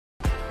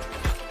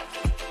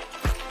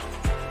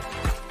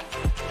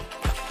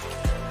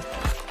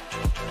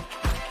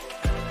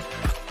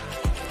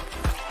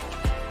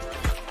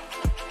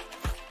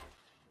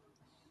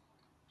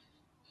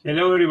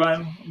Hello,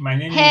 everyone. My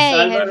name is Hey,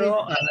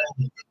 Alvaro.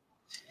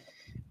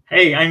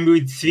 Hey, I'm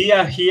with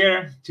Tzvia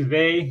here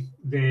today.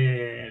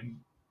 The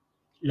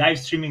live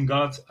streaming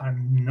gods are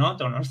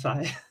not on our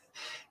side,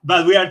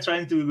 but we are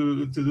trying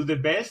to do the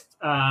best.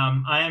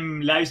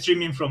 I'm live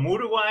streaming from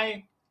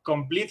Uruguay,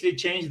 completely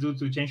changed due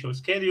to change of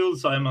schedule.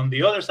 So I'm on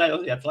the other side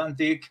of the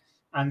Atlantic,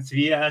 and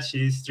Tzvia,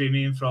 she's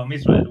streaming from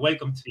Israel.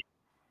 Welcome, Tzvia.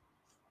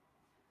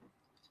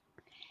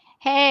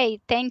 hey,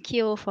 thank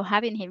you for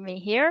having me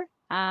here.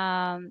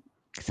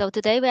 So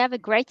today we have a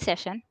great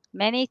session,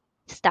 many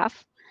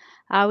stuff.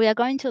 We are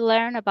going to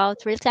learn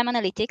about real-time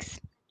analytics,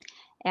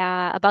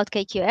 about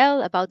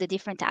KQL, about the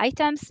different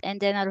items, and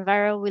then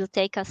Alvaro will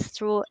take us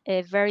through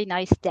a very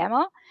nice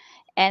demo.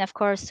 And of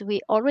course,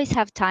 we always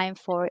have time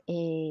for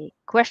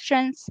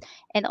questions,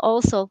 and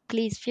also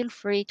please feel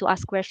free to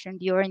ask questions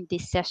during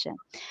this session.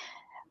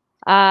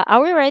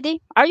 Are we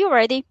ready? Are you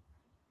ready?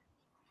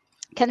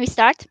 Can we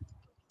start?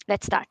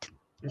 Let's start.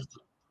 Let's,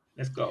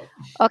 let's go.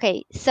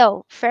 Okay,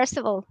 so first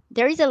of all,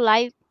 there is a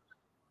live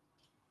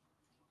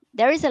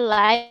MS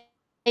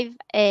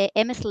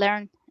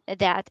Learn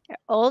that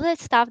all the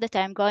stuff that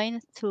I'm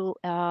going to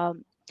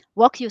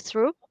walk you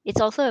through. It's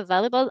also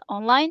available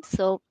online,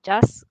 so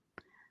just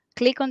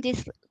click on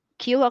this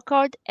QR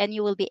code and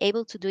you will be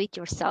able to do it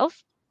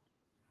yourself.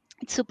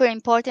 It's super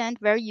important,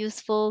 very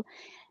useful.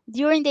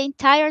 During the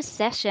entire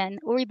session,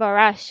 Uri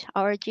Barash,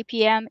 our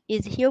GPM,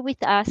 is here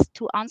with us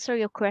to answer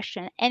your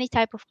question, any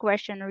type of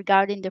question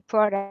regarding the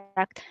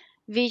product,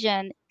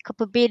 vision,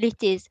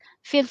 capabilities.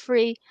 Feel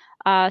free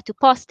to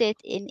post it,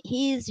 and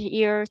he is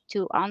here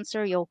to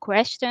answer your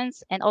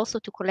questions and also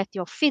to collect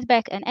your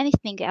feedback and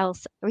anything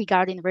else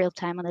regarding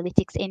real-time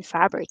analytics in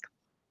Fabric.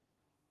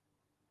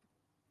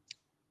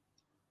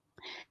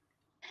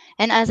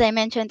 And as I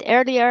mentioned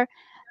earlier,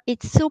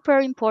 it's super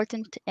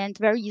important and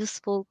very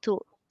useful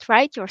to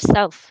try it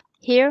yourself.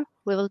 Here,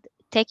 we will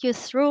take you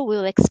through, we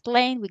will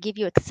explain, we give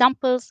you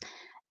examples.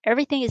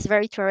 Everything is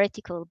very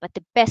theoretical, but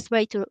the best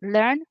way to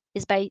learn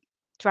is by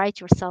try it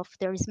yourself.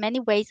 There is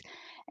many ways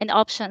and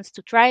options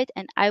to try it,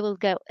 and I will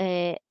go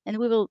and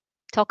we will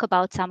talk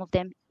about some of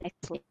them in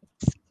next slides.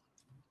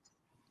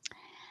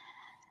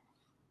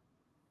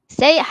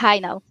 Say hi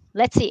now.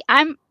 Let's see.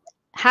 I'm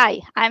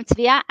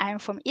Tzvia. I'm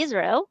from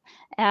Israel.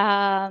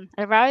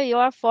 Alvaro, you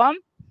are from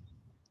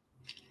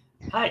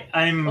Hi,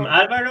 I'm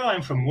Alvaro.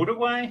 I'm from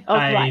Uruguay.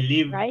 I Uruguay,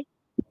 live right?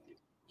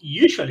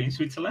 usually in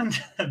Switzerland,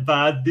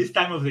 but this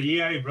time of the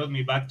year it brought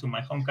me back to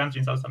my home country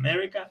in South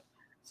America.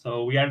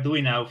 So we are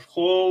doing a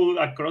whole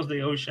across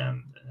the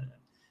ocean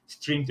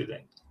stream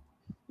today.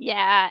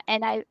 Yeah,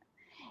 and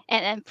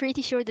I'm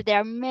pretty sure that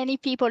there are many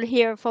people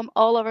here from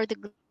all over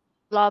the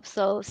globe.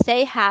 So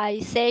say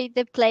hi, say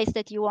the place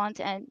that you want,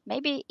 and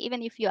maybe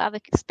even if you have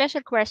a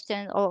special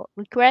question or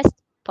request,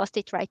 post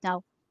it right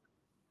now.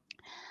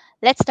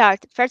 Let's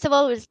start. First of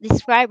all, let's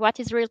describe what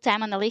is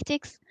real-time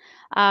analytics.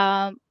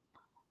 Um,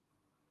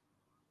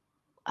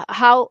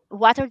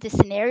 what are the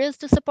scenarios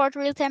to support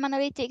real-time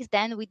analytics.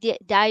 Then we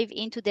dive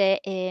into the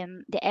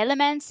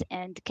elements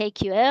and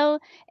KQL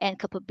and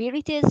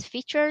capabilities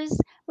features.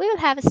 We will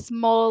have a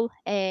small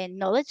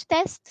knowledge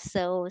test,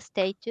 so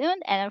stay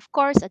tuned. And of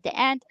course, at the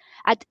end,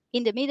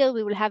 in the middle,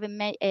 we will have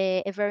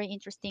a very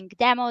interesting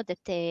demo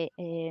that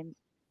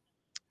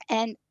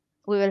and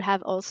we will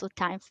have also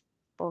time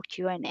for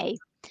Q&A.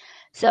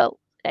 So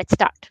let's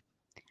start.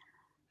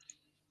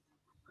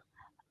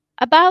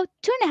 About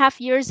 2.5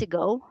 years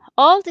ago,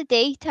 all the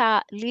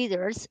data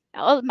leaders,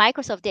 all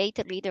Microsoft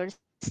data leaders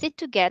sit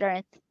together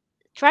and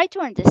try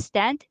to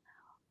understand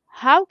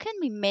how can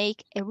we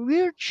make a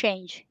real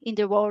change in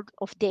the world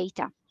of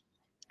data.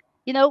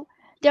 You know,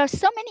 there are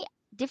so many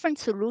different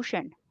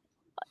solutions.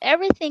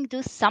 Everything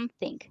does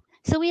something.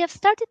 So we have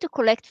started to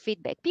collect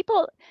feedback.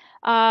 People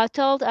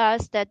told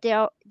us that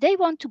they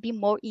want to be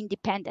more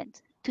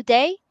independent.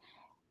 Today,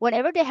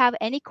 whenever they have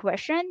any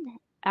question,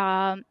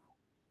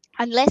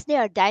 unless they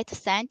are data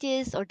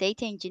scientists or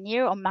data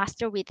engineer or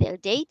master with their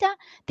data,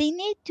 they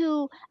need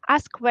to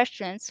ask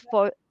questions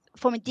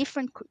from a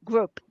different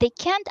group. They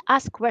can't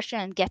ask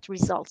questions and get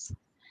results.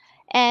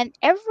 And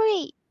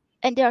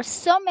there are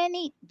so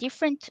many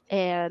different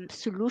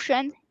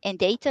solutions and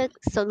data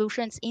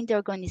solutions in the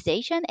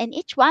organization, and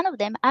each one of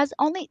them has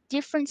only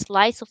different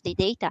slice of the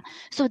data,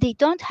 so they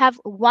don't have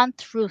one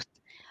truth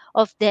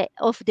of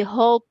the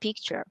whole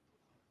picture.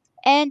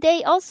 And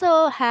they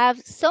also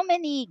have so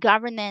many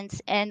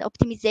governance and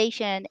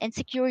optimization and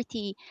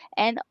security.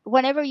 And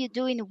whenever you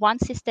do in one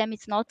system,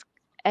 it's not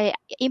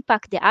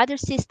impact the other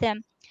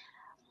system.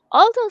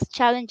 All those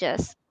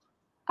challenges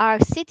are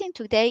sitting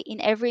today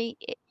in every,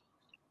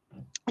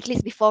 at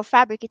least before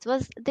Fabric, it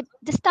was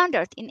the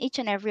standard in each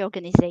and every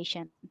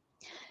organization.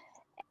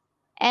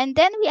 And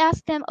then we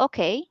asked them,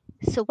 okay,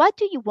 so what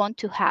do you want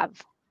to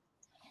have?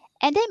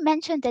 And they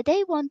mentioned that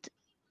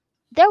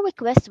their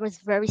request was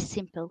very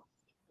simple.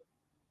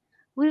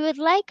 We would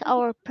like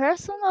our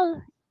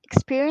personal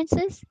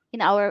experiences in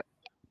our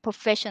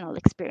professional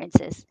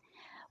experiences.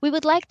 We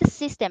would like the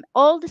system,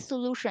 all the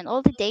solution,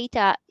 all the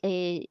data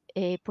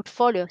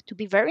portfolio to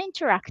be very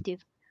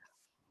interactive.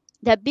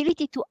 the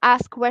ability to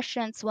ask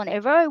questions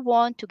whenever I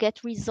want to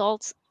get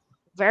results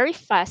very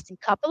fast in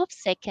a couple of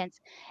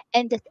seconds,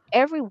 and that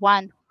every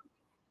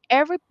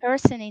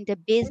person in the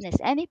business,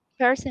 any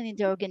person in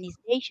the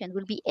organization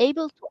will be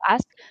able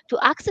to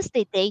access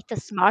the data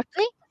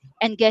smartly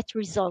and get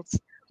results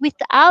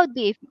without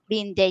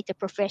being data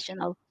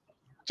professional,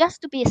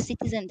 just to be a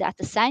citizen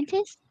data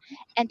scientist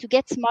and to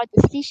get smart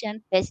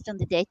decision based on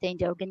the data in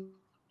the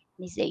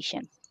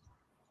organization.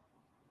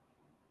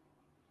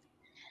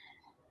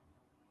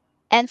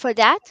 And for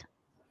that,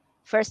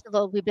 first of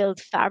all, we build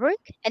Fabric,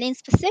 and in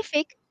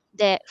specific,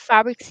 the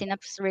Fabric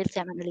Synapse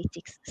Real-Time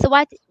Analytics. So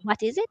what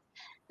is it?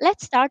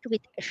 Let's start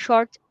with a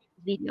short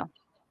video.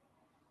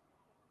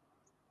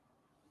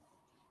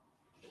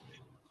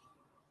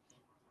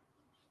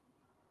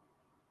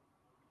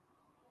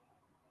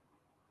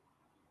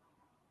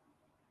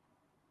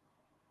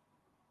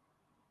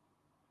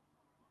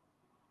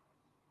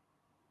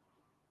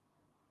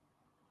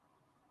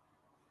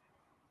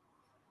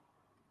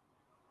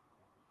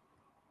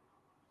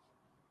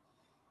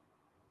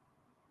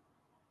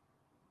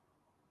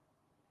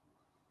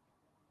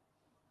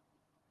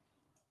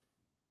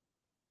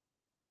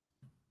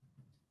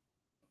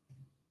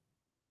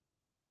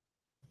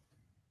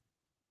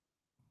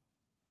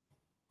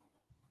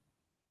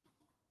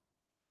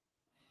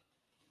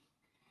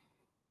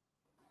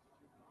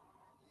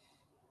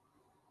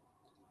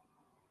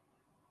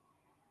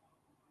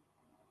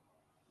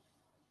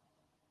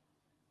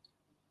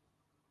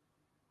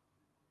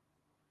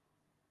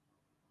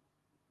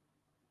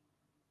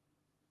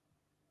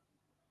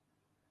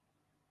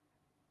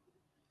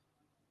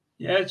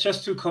 Yeah,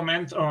 just to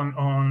comment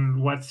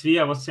on what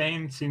Tzvia was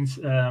saying, since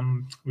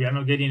we are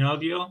not getting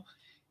audio,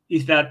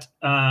 is that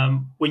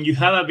when you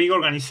have a big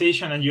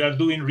organization and you are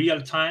doing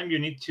real time, you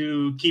need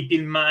to keep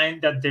in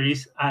mind that there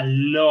is a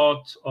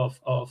lot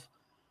of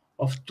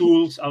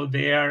tools out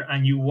there,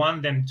 and you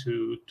want them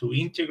to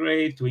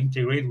integrate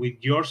with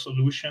your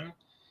solution.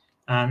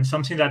 And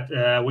something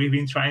that we've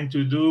been trying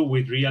to do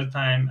with real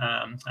time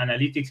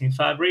analytics in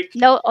Fabric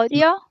No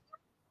audio?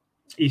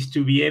 is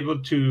to be able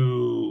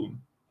to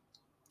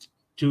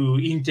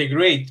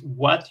integrate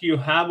what you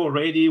have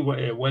already,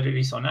 whether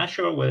it's on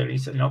Azure, whether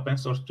it's an open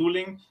source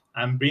tooling,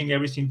 and bring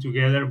everything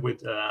together with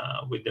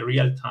the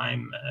real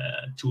time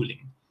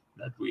tooling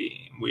that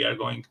we are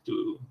going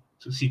to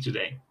see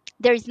today.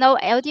 There is no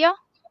audio?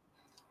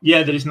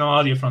 Yeah, there is no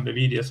audio from the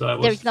video, so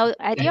I There is was no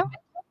audio?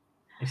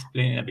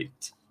 explaining a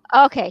bit.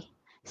 Okay.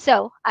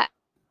 So,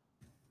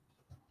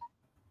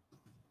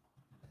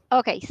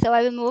 okay, so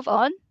I will move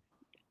on.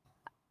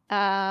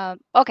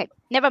 Okay,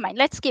 never mind.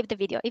 Let's skip the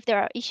video. If there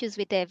are issues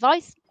with the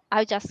voice,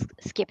 I'll just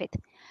skip it.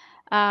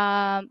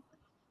 Um,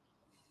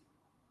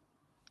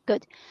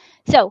 good.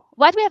 So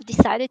what we have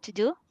decided to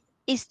do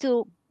is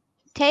to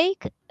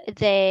take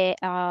the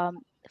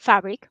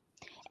Fabric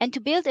and to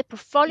build a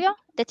portfolio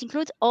that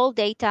includes all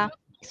data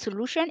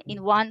solution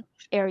in one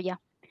area.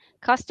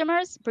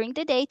 Customers bring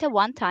the data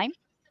one time,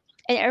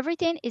 and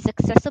everything is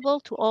accessible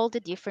to all the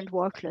different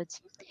workloads.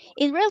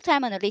 In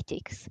real-time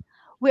analytics,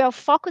 we are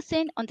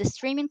focusing on the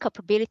streaming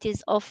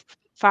capabilities of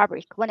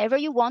Fabric. Whenever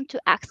you want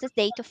to access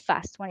data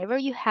fast, whenever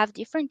you have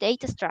different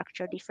data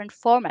structure, different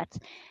formats,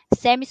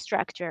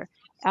 semi-structure,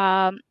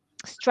 um,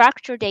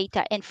 structured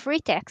data, and free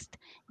text,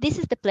 this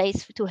is the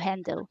place to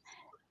handle.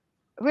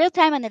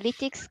 Real-time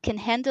analytics can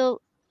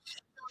handle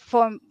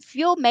from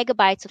few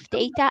megabytes of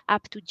data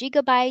up to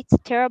gigabytes,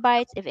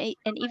 terabytes,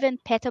 and even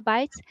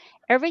petabytes.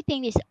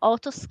 Everything is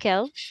auto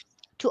scale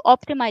to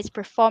optimize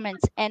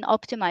performance and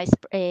optimize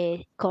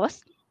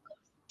cost.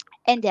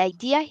 And the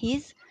idea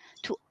is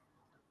to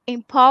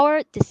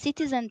empower the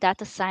citizen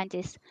data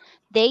scientists.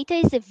 Data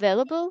is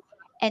available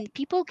and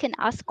people can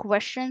ask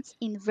questions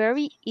in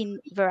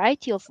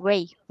variety of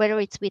way, whether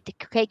it's with the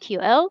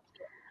KQL,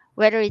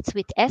 whether it's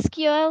with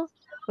SQL,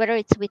 whether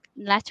it's with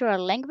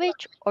natural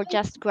language or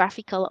just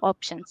graphical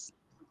options.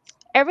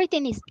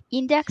 Everything is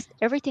indexed,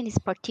 everything is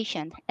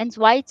partitioned. And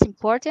why it's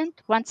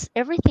important, once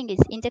everything is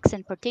indexed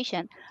and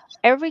partitioned,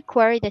 every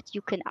query that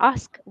you can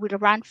ask will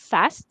run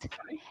fast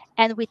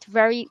and with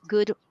very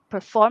good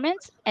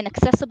performance and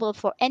accessible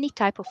for any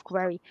type of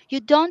query. You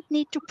don't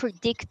need to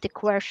predict the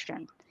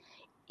question.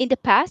 In the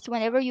past,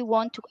 whenever you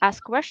want to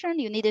ask question,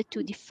 you needed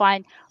to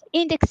define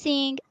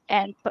indexing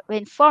and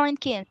foreign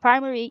key and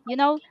primary,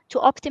 to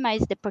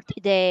optimize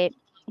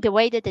the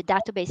way that the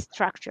database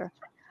structure.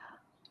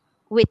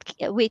 With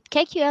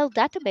KQL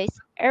database,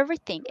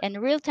 everything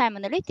and real-time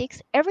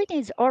analytics, everything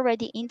is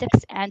already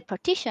indexed and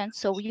partitioned,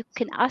 so you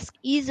can ask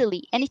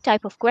easily any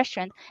type of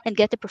question and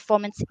get the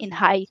performance in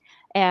high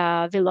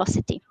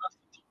velocity.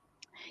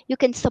 You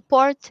can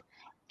support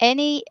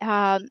any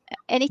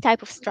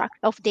type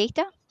of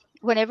data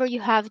whenever you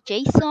have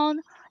JSON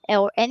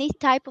or any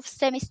type of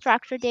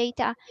semi-structured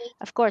data,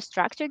 of course,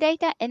 structured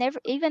data, and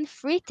even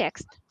free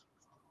text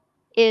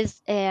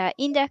is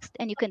indexed,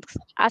 and you can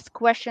ask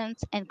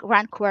questions and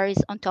run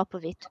queries on top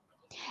of it.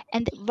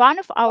 And one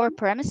of our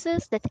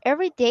premises that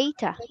every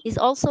data is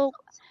also,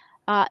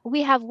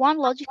 we have one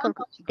logical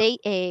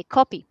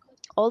copy.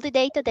 All the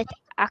data that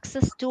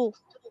access to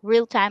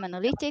real-time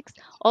analytics,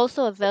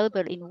 also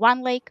available in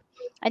one lake.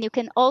 And you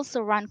can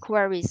also run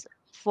queries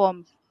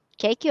from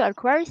KQL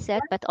query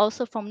set, but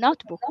also from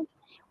Notebook.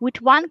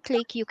 With one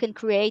click, you can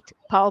create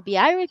Power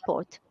BI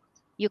report.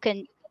 You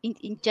can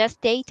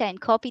ingest data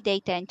and copy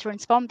data and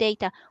transform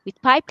data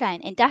with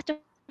pipeline and data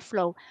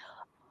flow.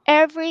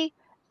 Every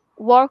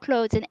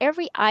workloads and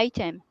every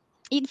item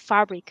in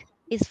Fabric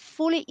is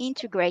fully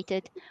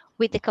integrated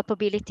with the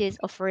capabilities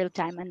of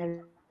real-time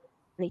analytics.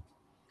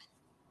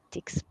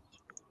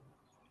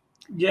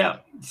 Yeah,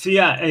 see,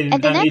 yeah,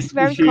 And the next and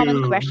very if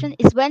common question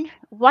you, is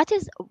what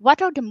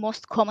are the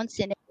most common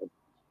scenarios?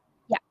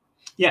 Yeah,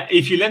 yeah,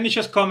 if you let me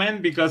just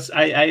comment, because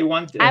I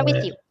want I'm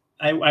with you.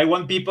 I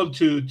want people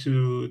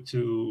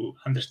to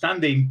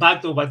understand the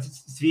impact of what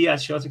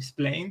Tzvia just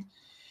explained.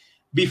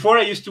 Before,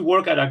 I used to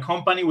work at a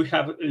company. We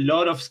have a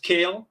lot of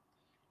scale,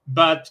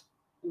 but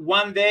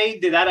one day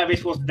the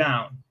database was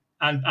down,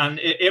 and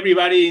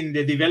everybody in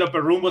the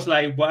developer room was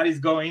like, what is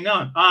going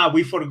on?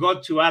 We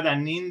forgot to add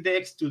an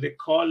index to the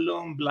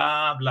column,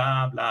 blah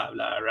blah blah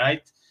blah,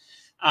 right?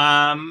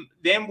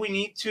 Then we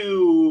need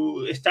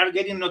to start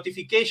getting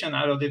notification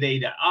out of the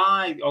data.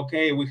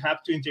 Okay, we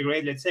have to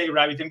integrate, let's say,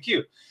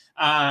 RabbitMQ,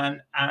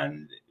 and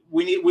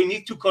we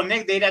need to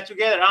connect data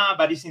together.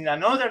 But it's in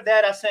another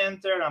data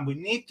center, and we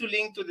need to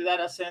link to the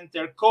data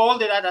center. Call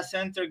the data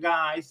center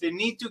guys. They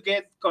need to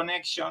get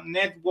connection,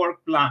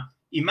 network plan.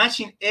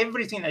 Imagine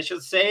everything I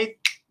just said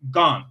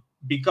gone,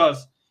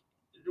 because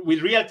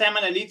with real-time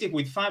analytics,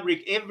 with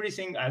Fabric,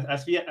 everything,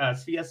 as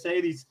Fia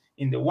said, is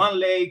in the one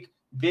lake.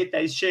 Data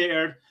is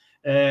shared.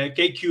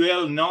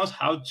 KQL knows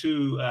how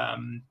to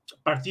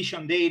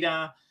partition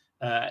data.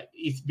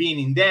 It's being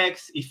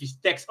indexed. If it's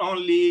text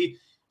only,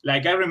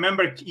 like I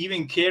remember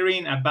even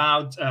caring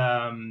about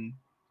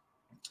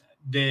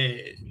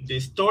the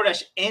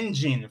storage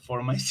engine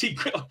for my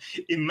SQL.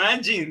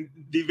 Imagine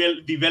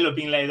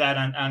developing like that,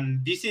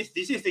 and this is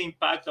the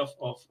impact of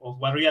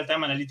what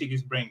real-time analytics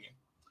is bringing.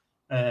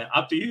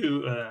 Up to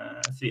you,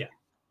 Thea.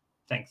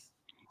 Thanks.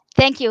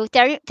 Thank you.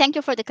 Thank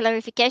you for the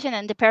clarification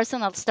and the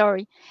personal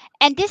story.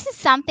 And this is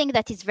something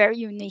that is very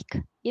unique.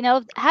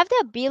 Have the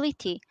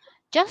ability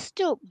just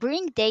to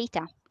bring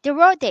data, the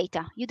raw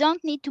data. You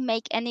don't need to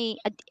make any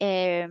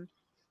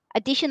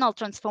additional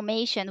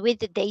transformation with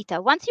the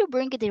data. Once you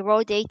bring the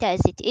raw data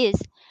as it is,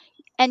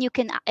 and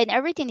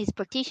everything is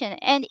partitioned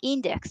and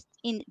indexed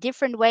in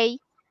different way,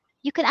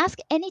 you can ask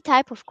any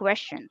type of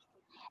question.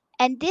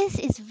 And this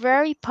is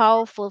very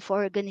powerful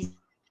for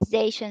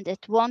organizations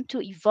that want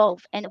to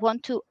evolve and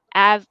want to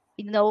have,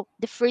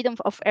 the freedom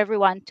of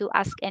everyone to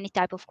ask any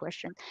type of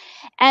question.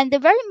 And the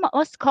very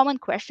most common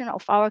question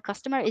of our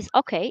customer is,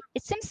 okay,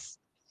 it seems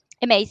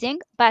amazing,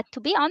 but to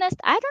be honest,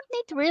 I don't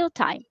need real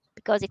time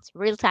because it's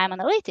real time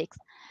analytics.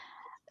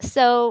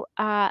 So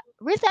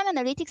real time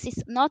analytics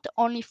is not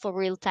only for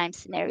real time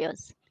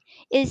scenarios.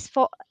 It's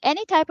for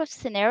any type of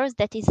scenarios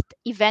that is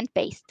event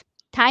based,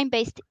 time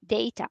based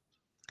data.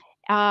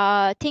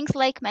 Things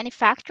like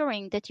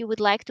manufacturing, that you would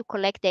like to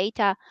collect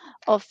data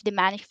of the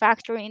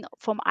manufacturing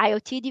from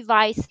IoT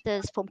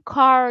devices, from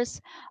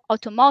cars,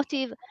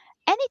 automotive,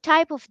 any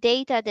type of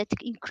data that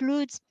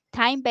includes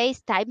time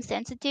based, time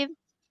sensitive.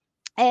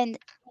 And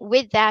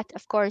with that,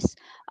 of course,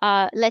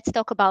 let's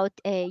talk about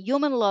a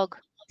human log,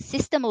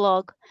 system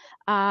log,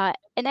 and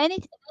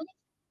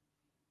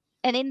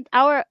in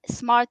our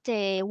smart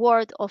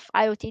world of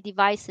IoT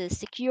devices,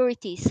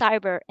 security,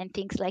 cyber, and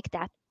things like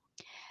that.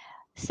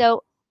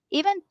 So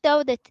even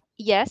though that,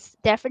 yes,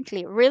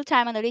 definitely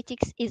real-time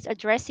analytics is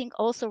addressing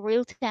also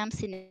real-time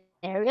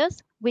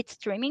scenarios with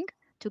streaming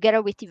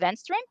together with event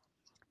stream,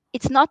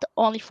 it's not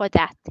only for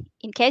that.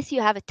 In case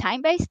you have a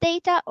time-based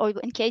data, or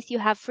in case you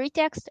have free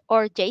text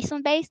or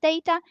JSON-based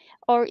data,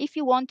 or if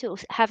you want to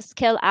have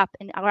scale up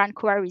and run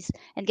queries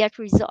and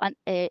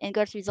and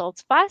get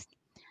results fast,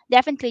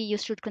 definitely you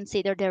should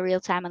consider the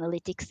real-time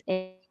analytics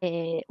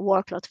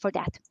workload for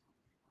that.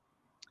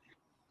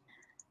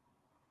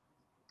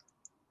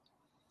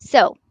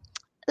 So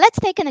let's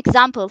take an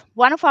example.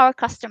 One of our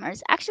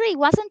customers actually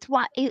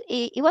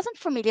he wasn't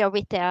familiar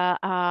with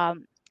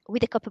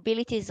the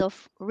capabilities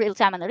of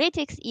real-time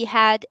analytics. He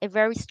had a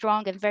very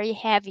strong and very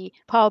heavy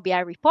Power BI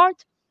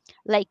report.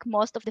 Like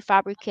most of the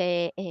Fabric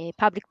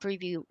public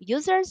preview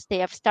users, they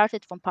have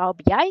started from Power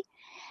BI,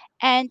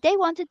 and they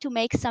wanted to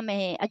make some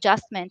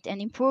adjustment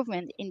and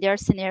improvement in their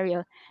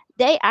scenario.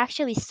 They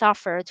actually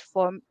suffered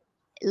from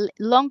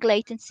long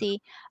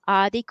latency.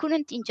 They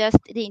couldn't ingest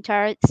the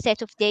entire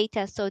set of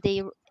data, so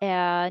they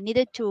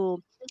needed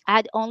to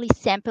add only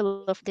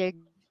sample of their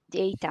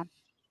data.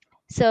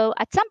 So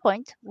at some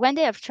point, when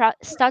they have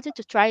started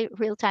to try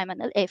real-time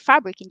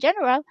Fabric in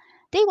general,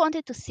 they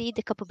wanted to see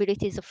the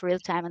capabilities of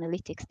real-time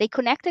analytics. They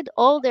connected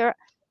all their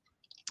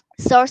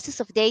sources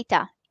of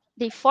data.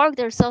 They fork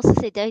their sources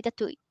of data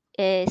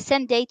to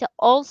send data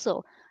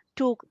also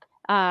to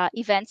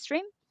event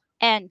stream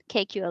and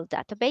KQL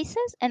databases.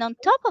 And on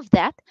top of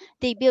that,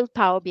 they build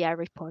Power BI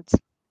reports.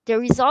 The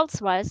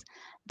results was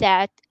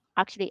that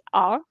actually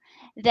are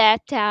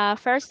that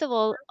first of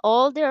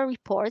all their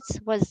reports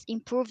was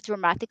improved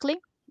dramatically.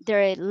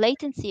 their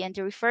latency and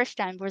the refresh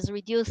time was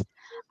reduced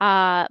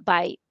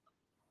by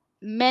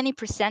many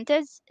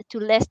percentage to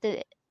less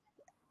than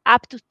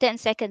up to 10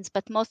 seconds,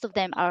 but most of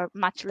them are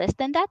much less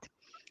than that.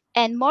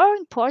 And more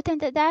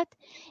important than that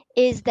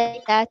is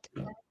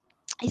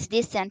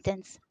this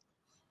sentence.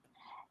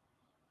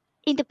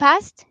 In the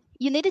past,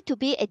 you needed to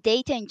be a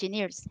data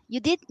engineers.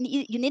 You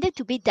needed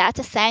to be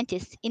data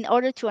scientists in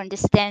order to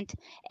understand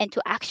and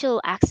to actually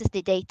access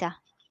the data.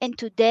 And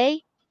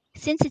today,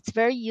 since it's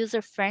very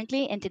user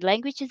friendly and the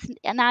language is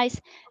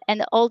nice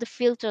and all the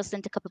filters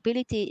and the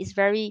capability is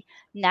very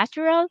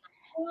natural,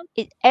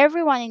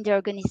 everyone in the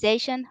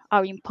organization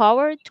are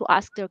empowered to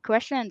ask their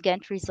question and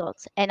get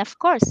results. And of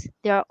course,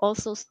 there are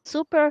also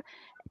super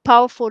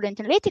powerful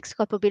analytics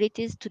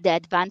capabilities to the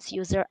advanced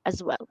user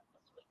as well.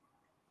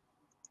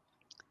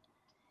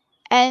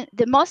 And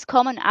the most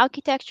common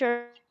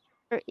architecture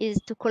is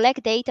to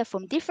collect data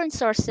from different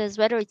sources,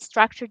 whether it's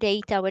structured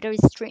data, whether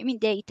it's streaming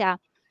data.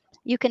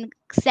 You can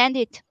send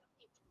it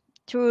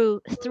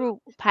through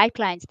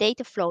pipelines,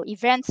 data flow,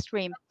 event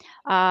stream,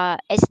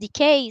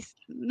 SDKs,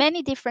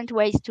 many different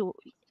ways to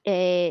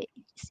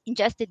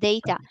ingest the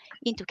data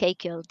into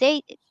KQL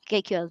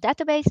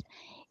database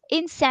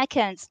in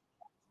seconds.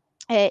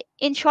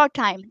 In short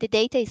time, the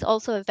data is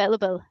also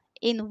available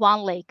in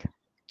one lake,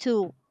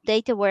 two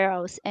data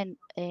warehouse and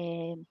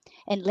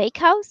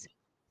lakehouse.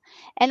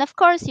 And of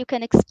course, you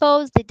can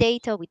expose the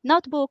data with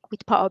Notebook,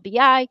 with Power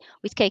BI,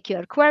 with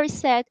KQL query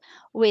set,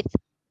 with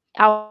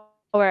our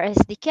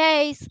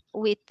SDKs,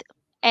 with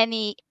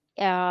any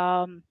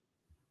um,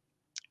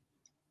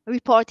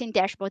 reporting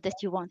dashboard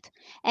that you want.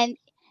 And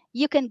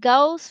you can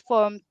go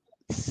from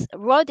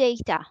raw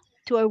data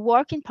to a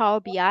working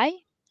Power BI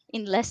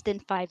in less than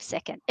 5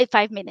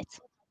 minutes.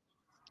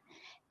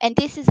 And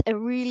this is a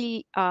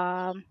really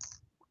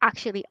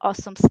actually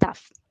awesome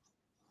stuff.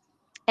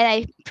 And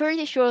I'm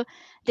pretty sure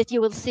that you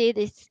will see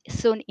this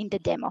soon in the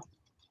demo.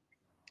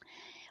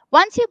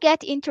 Once you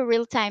get into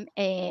real-time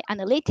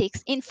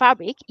analytics in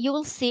Fabric, you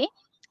will see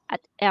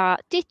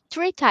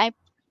three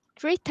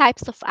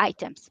types of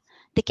items: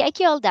 the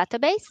KQL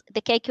database,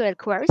 the KQL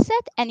query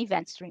set, and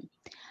event stream.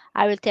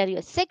 I will tell you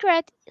a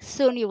secret.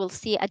 Soon you will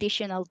see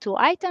additional two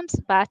items,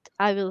 but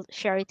I will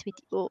share it with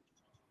you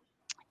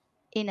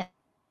in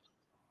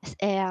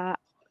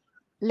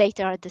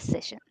later at the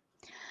session.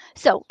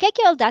 So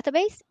KQL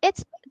database,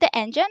 the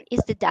engine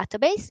is the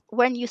database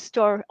when you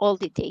store all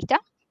the data.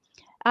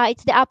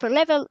 It's the upper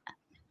level.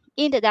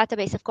 In the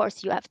database, of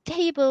course, you have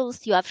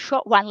tables, you have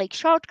one lake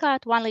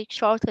shortcut. One lake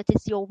shortcut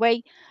is your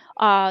way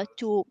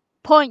to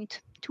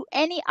point to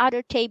any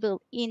other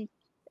table in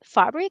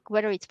Fabric,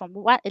 whether it's from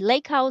a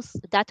lakehouse,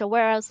 data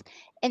warehouse,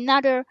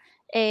 another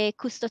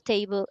custo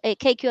table, a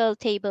KQL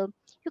table.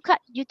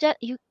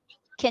 You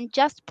can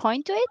just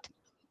point to it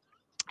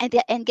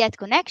and get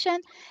connection,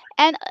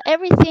 and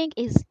everything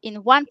is in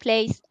one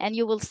place, and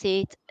you will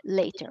see it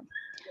later.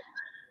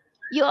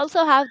 You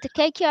also have the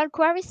KQL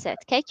query set.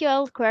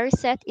 KQL query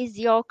set is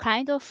your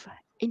kind of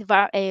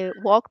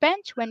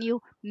workbench when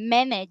you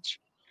manage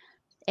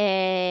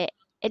and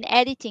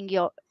editing,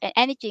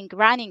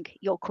 running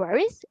your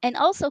queries, and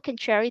also can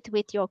share it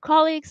with your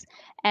colleagues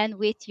and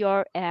with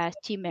your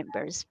team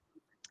members.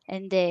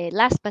 And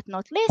last but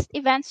not least,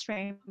 event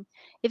stream.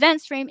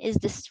 Event stream is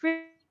the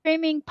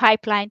streaming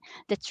pipeline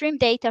that stream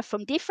data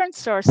from different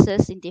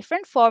sources in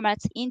different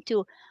formats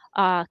into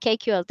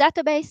KQL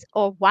database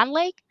or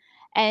OneLake.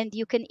 And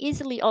you can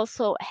easily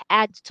also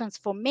add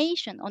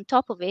transformation on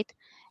top of it.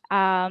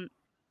 Um,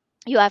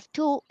 you have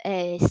two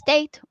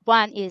state.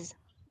 One is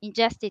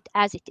ingested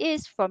as it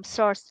is from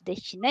source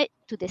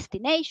to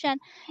destination,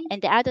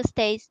 and the other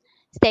state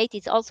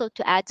is also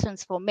to add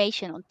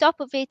transformation on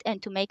top of it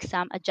and to make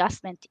some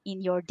adjustment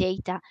in your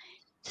data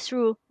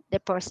through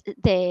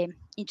the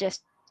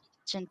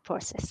ingestion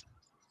process.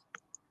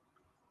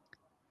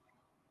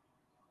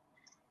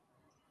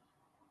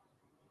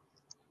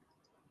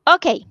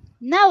 Okay,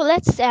 now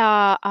let's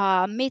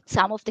meet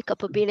some of the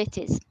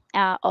capabilities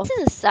of this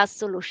is a SaaS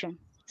solution.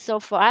 So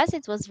for us,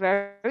 it was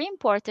very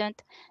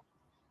important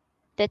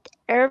that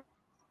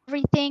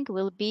everything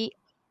will be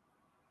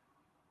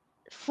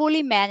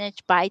fully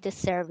managed by the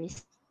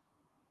service.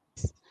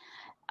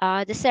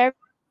 The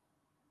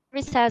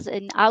service has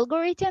an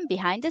algorithm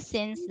behind the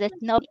scenes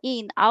that knows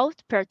in,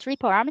 out per three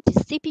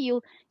parameters: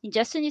 CPU,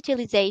 ingestion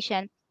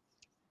utilization,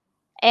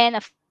 and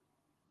of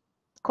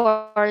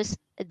course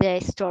the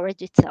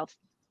storage itself.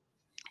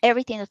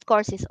 Everything, of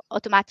course, is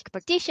automatic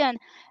partition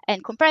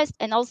and compressed,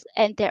 and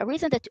the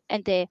reason that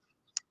and the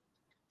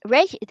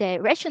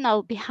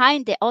rationale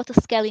behind the auto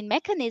scaling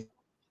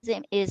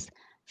mechanism is,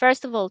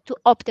 first of all, to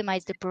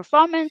optimize the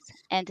performance,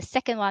 and the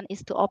second one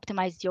is to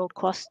optimize your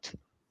cost.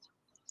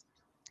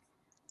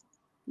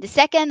 The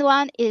second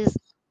one is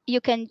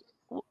you can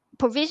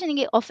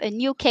provisioning of a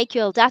new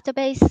KQL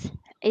database.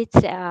 It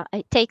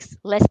takes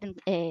less than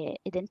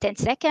 10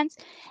 seconds,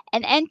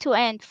 and end to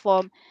end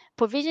from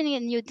provisioning a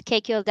new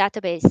KQL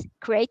database,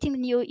 creating a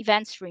new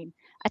event stream,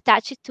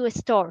 attach it to a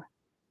store,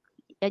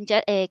 and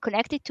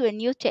connect it to a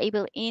new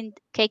table in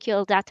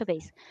KQL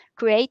database,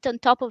 create on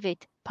top of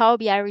it Power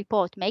BI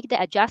report, make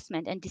the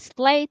adjustment, and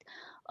display it.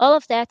 All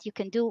of that you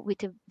can do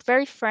with a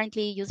very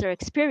friendly user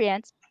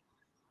experience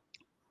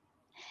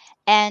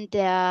and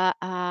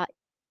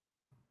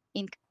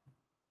in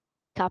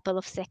couple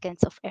of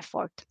seconds of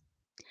effort.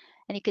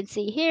 And you can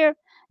see here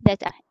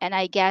that and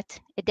I get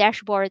a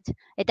dashboard,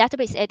 a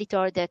database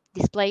editor that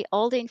display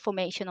all the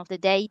information of the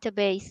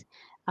database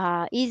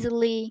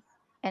easily,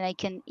 and I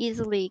can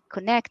easily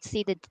connect,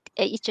 see the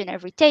each and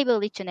every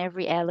table, each and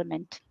every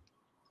element.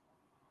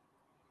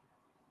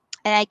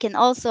 And I can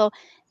also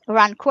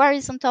run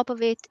queries on top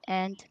of it,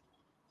 and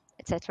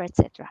etc.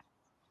 etc.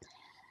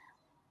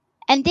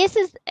 And this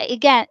is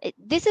again,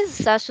 this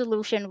is a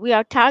solution. We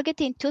are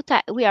targeting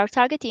we are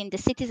targeting the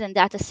citizen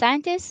data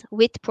scientists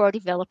with pro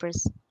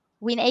developers.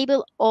 We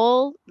enable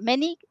all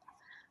many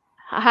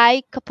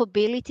high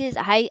capabilities,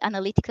 high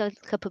analytical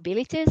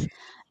capabilities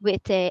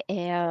with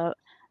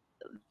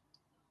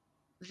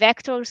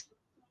vectors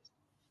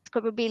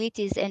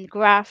capabilities and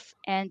graph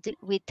and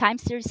with time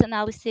series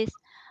analysis.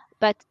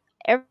 But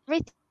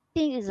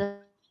everything is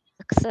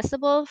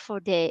accessible for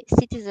the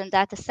citizen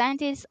data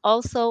scientists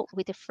also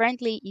with a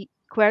friendly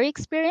query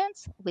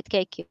experience with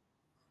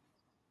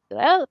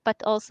KQL,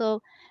 but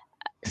also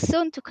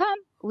soon to come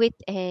with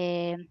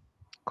a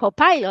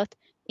Copilot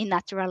in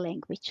natural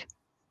language.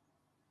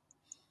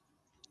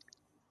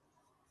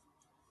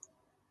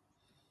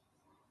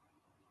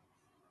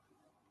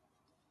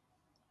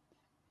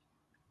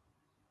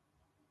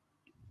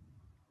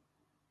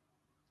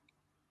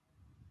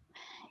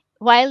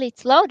 While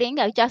it's loading,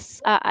 I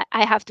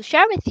have to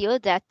share with you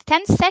that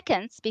 10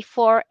 seconds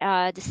before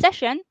the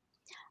session,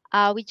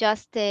 we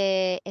just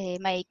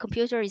my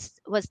computer is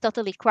was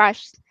totally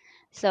crashed.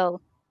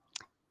 So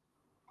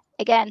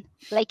again,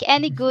 like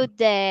any good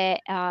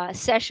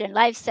session,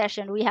 live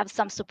session, we have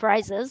some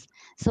surprises.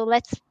 So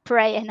let's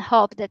pray and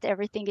hope that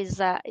everything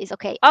is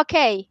okay.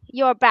 Okay,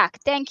 you're back.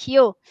 Thank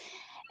you.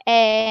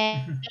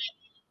 Okay,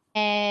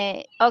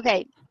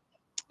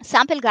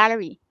 sample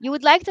gallery. You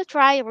would like to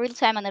try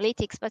real-time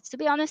analytics, but to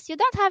be honest, you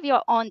don't have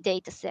your own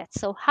data set.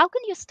 So how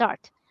can you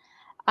start?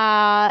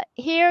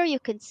 Here you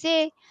can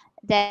see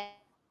that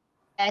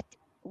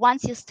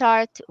once you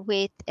start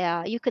with,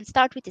 you can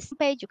start with a sample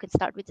page, you can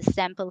start with a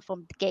sample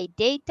from the gate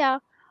data,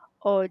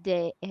 or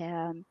there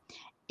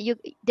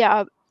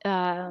are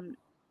um,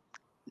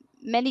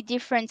 many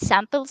different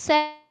sample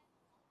set,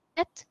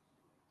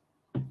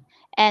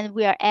 and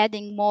we are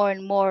adding more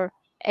and more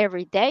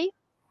every day.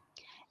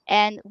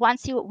 And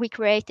once we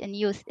create a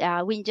new,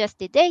 we ingest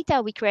the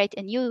data, we create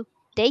a new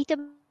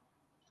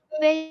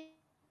database,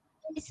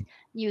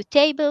 new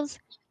tables,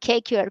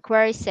 KQL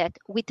query set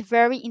with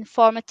very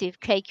informative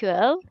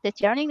KQL that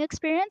you're learning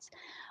experience.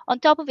 On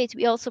top of it,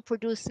 we also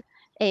produce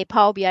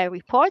Power BI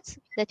reports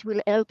that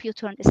will help you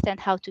to understand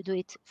how to do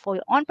it for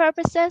your own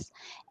purposes,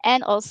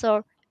 and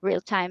also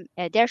real-time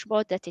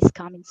dashboard that is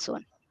coming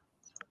soon.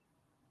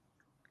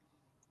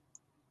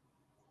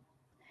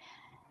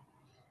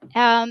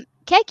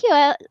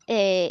 KQL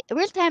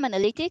real-time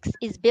analytics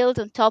is built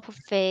on top of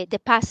the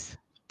PaaS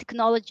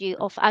technology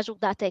of Azure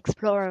Data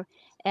Explorer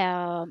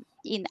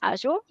in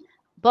Azure.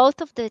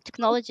 Both of the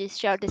technologies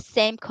share the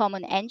same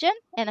common engine,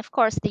 and of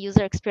course, the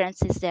user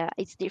experience is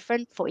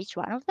different for each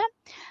one of them.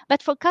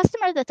 But for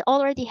customers that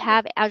already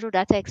have Azure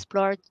Data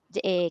Explorer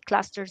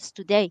clusters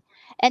today,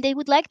 and they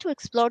would like to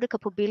explore the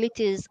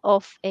capabilities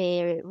of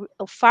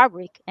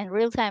Fabric and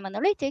real-time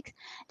analytics,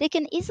 they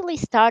can easily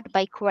start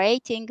by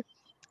creating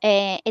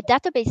a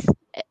database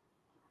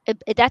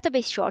a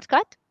database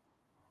shortcut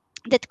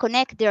that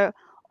connect their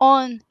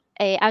own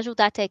Azure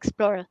Data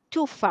Explorer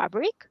to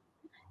Fabric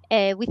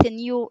with a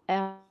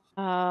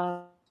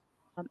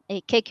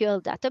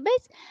KQL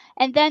database,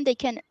 and then they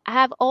can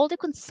have all the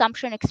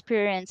consumption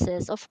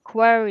experiences of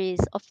queries,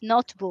 of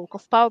notebook,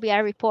 of Power BI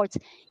reports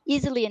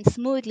easily and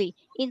smoothly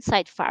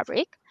inside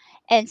Fabric.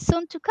 And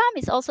soon to come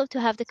is also to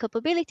have the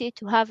capability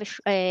to have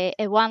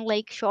a one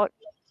lake short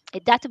a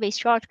database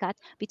shortcut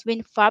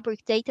between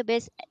Fabric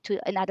database to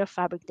another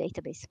Fabric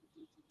database.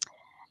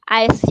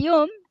 I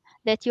assume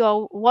that you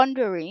are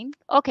wondering,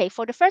 okay,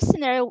 for the first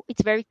scenario,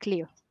 it's very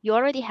clear. You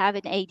already have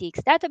an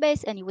ADX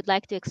database and you would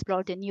like to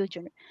explore the new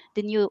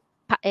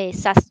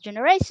SAS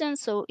generation,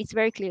 so it's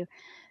very clear.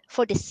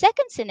 For the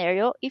second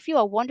scenario, if you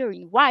are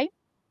wondering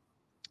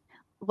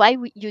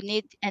you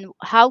need and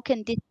how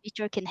can this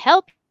feature can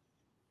help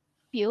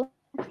you,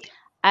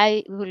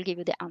 I will give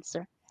you the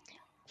answer.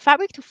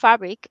 Fabric to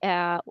Fabric,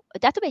 a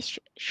database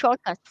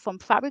shortcut from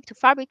Fabric to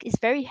Fabric is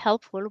very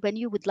helpful when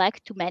you would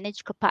like to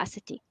manage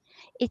capacity.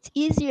 It's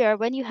easier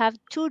when you have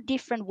two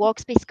different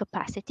workspace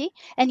capacity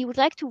and you would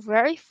like to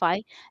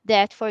verify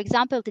that, for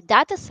example, the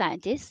data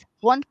scientists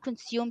won't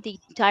consume the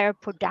entire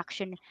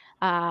production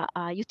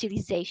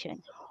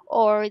utilization,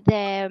 or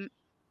the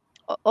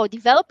or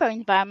developer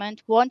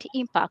environment won't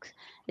impact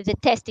the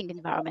testing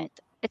environment,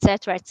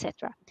 etc.,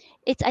 etc.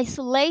 It's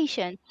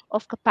isolation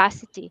of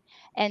capacity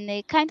and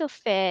a kind of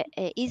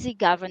easy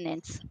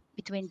governance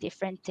between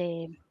different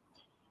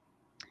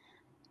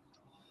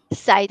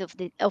side of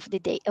the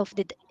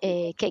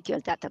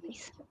KQL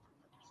database.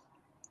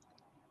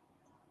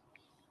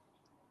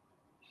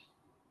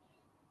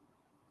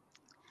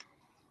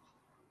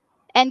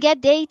 And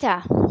get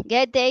data.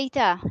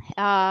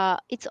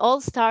 It's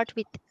all start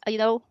with, you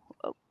know,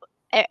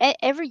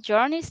 every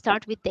journey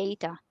start with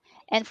data.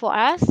 And for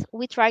us,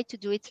 we try to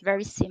do it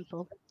very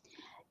simple.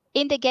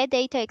 In the get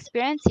data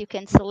experience, you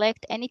can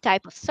select any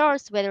type of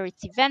source, whether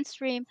it's event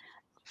stream,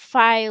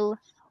 file,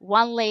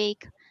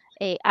 OneLake,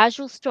 a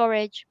Azure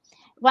storage.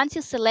 Once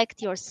you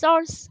select your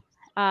source,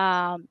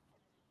 there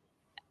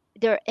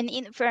an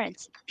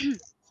inference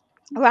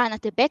run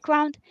at the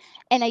background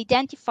and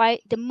identify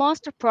the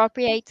most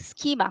appropriate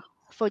schema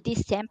for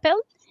this sample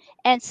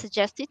and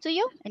suggest it to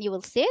you, and you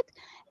will see it.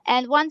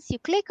 And once you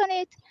click on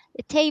it,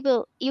 the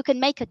table, you can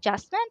make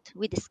adjustment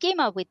with the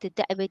schema, with the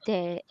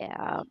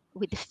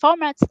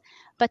formats.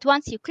 But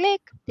once you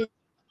click, the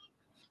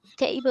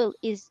table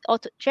is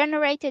auto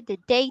generated, the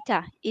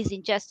data is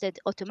ingested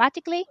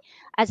automatically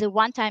as a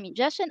one-time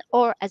ingestion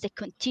or as a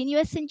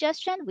continuous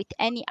ingestion with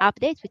any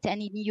update, with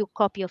any new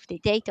copy of the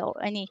data or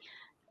any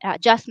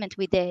adjustment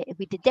with the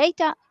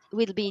data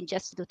will be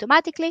ingested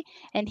automatically.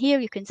 And here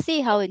you can see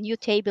how a new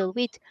table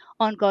with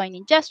ongoing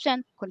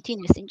ingestion,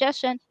 continuous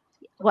ingestion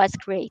was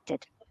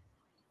created.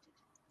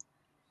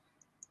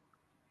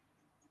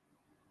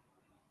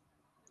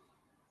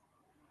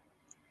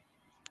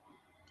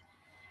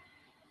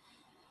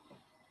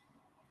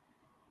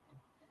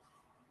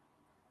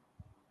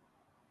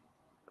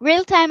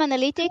 Real-time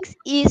analytics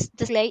is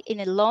displayed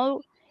in a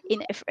low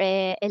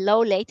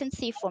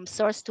latency from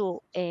source to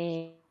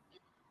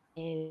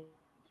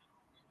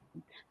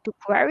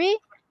query.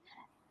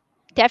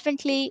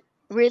 Definitely,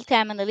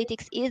 real-time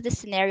analytics is the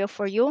scenario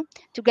for you.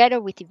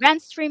 Together with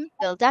event stream,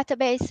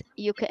 database,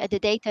 the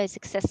data is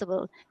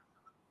accessible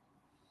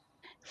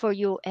for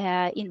you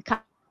in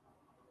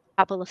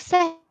couple of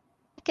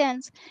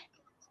seconds.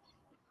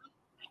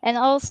 And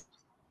also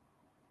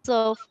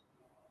for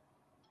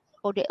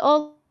the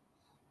all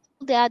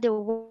the other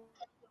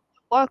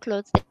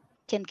workloads, they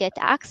can get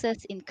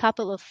access in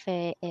couple of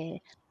that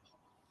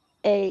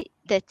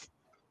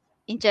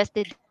ingest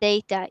the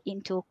data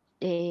into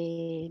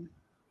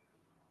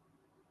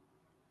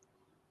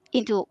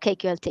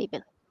KQL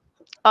table.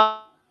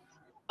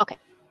 Okay.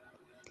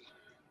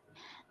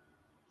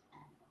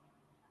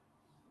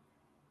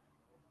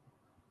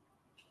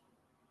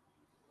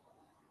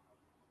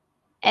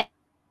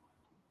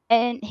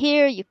 And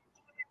here you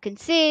can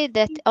see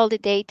that all the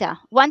data,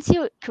 once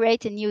you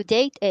create a new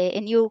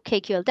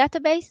KQL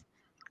database,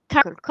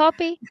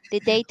 copy,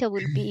 the data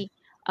will be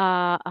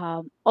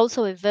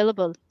also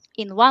available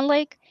in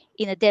OneLake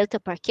in a Delta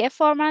Parquet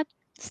format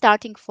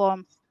starting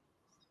from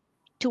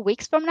 2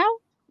 weeks from now.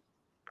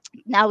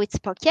 Now it's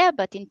Parquet,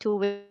 but in 2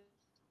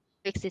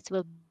 weeks it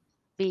will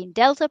be in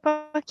Delta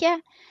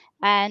Parquet,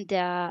 and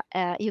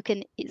you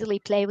can easily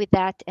play with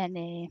that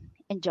and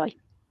enjoy.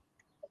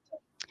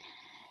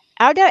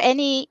 Are there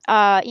any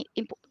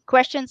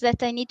questions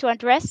that I need to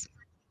address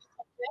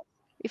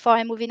before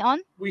I'm moving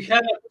on? We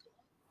have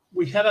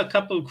we have a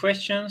couple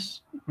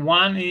questions.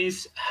 One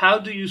is, how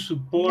do you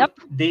support Nope.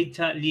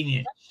 data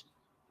lineage?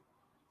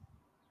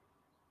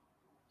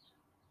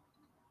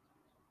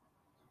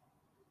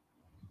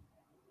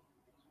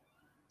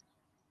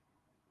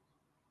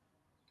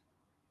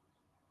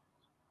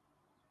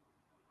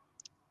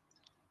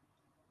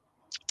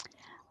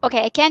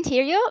 Okay, I can't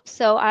hear you.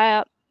 So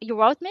you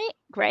wrote me.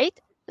 Great.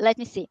 Let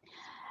me see.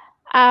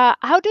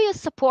 How do you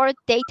support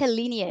data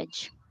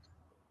lineage?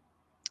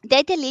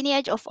 Data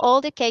lineage of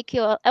all the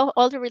KQL,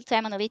 all the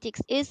real-time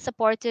analytics is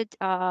supported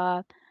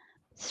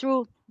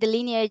through the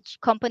lineage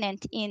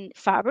component in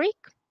Fabric.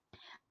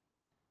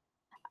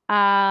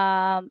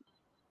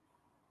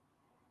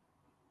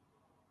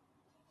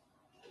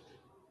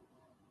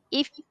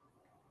 If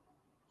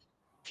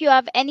you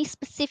have any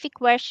specific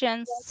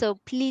questions, so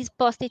please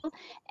post it in the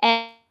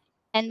chat.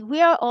 And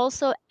we are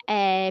also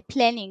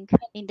planning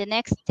in the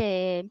next,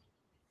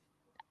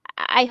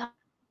 I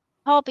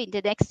hope in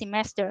the next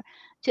semester,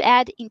 to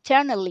add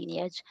internal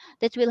lineage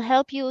that will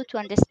help you to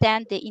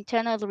understand the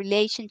internal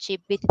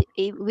relationship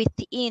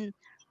within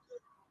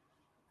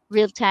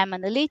real-time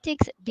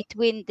analytics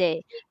between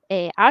the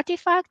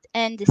artifact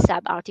and the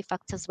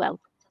sub-artifacts as well.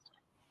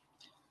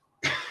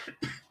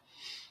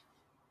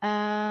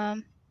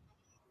 Um,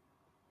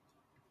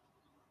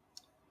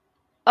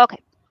 okay,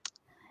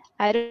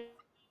 I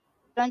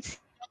don't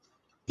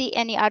see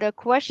any other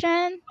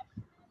question.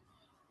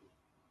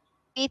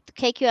 With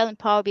KQL and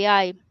Power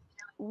BI,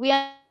 we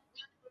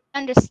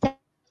understand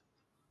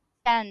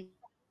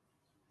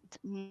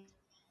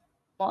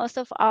most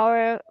of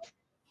our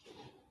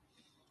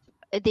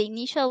the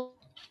initial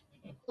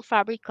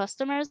Fabric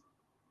customers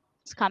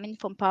coming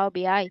from Power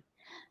BI. So we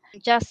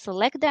can just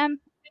select them,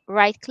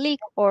 right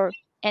click,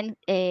 and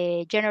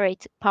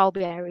generate Power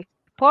BI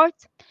report.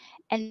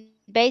 And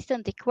based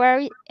on the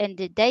query and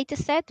the data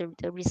set,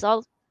 the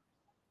result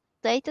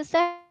data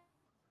set,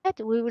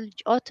 we will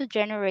auto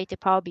generate a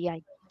Power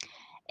BI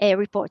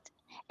report.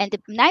 And the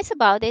nice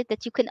about it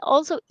that you can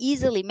also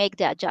easily make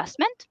the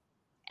adjustment,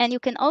 and you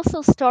can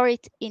also store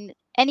it in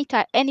any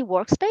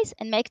workspace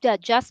and make the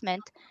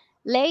adjustment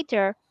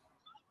later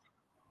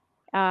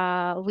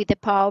with the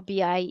Power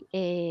BI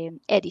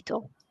editor.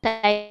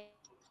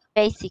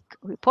 Basic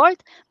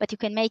report, but you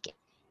can make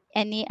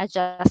any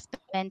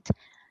adjustment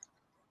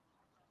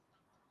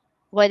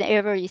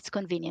whenever it's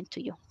convenient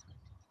to you.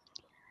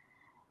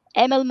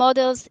 ML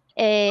models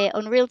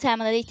on real-time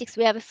analytics.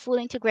 We have a full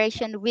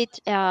integration with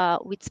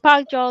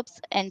Spark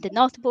Jobs and the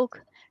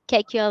notebook.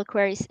 KQL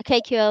queries.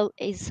 KQL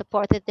is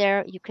supported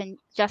there. You can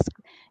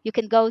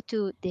go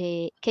to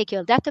the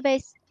KQL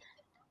database,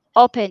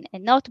 open a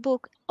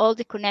notebook. All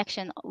the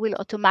connection will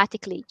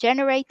automatically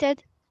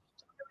generated,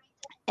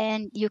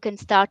 and you can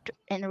start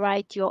and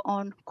write your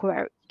own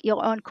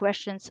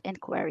questions and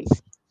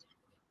queries.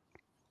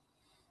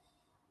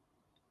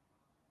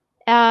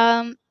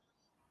 Um,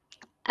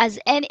 as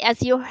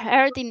you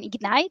heard in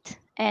Ignite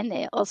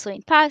and also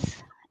in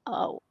Pass,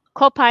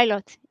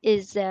 Copilot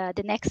is the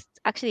next,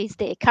 actually, is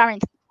the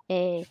current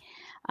uh,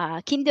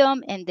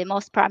 kingdom and the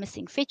most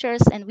promising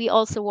features. And we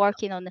also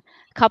working on a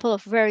couple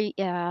of very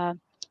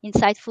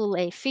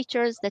insightful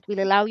features that will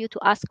allow you to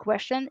ask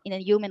questions in a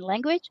human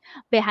language.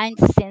 Behind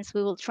the scenes,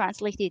 we will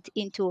translate it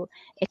into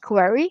a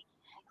query,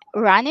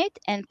 run it,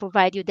 and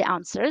provide you the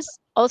answers.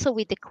 Also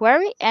with the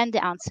query and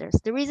the answers.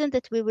 The reason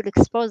that we will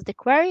expose the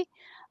query,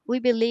 we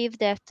believe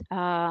that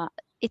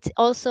it's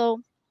also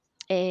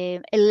a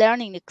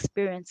learning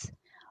experience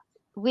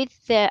with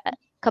the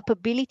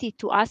capability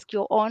to ask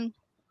your own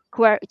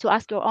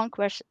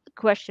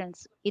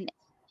questions in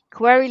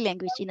query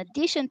language. In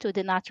addition to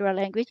the natural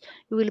language,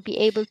 you will be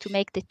able to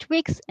make the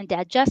tweaks and the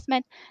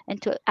adjustment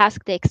and to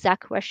ask the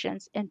exact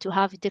questions and to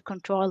have the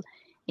control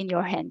in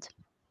your hand.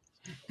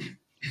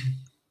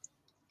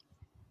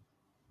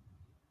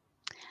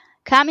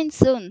 Coming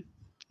soon.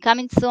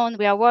 Coming soon.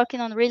 We are working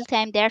on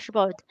real-time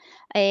dashboard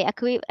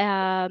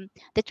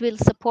that will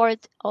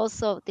support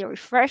also the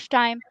refresh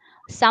time.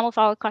 Some of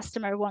our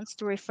customer wants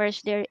to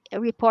refresh their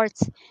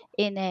reports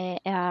in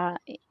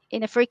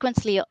a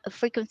frequency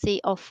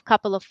of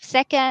couple of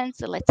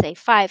seconds, let's say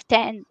 5,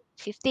 10,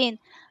 15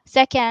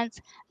 seconds.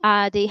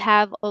 They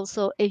have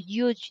also a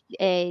huge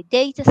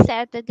data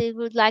set that they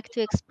would like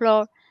to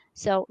explore.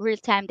 So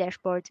real-time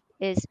dashboard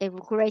is a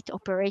great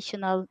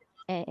operational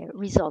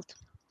result.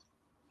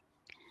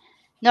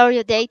 Know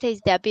your data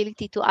is the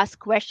ability to ask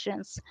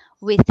questions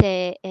with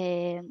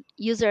a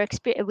user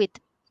experience, with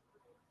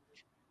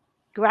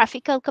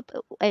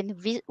and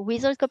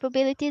wizard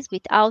capabilities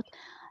without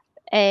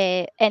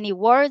any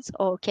words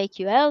or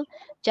KQL.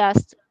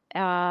 Just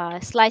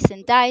slice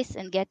and dice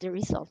and get the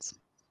results.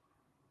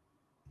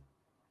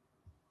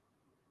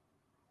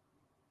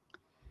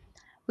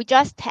 We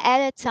just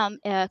added some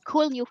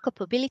cool new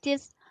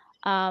capabilities.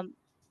 Um,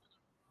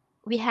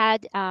 we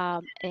had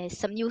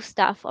some new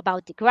stuff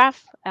about the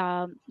graph.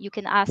 You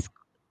can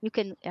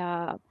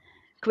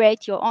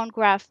create your own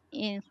graph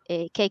in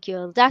a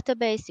KQL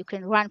database. You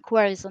can run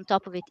queries on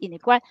top of it in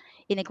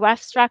a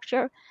graph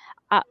structure.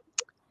 Uh,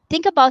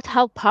 think about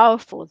how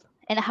powerful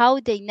and how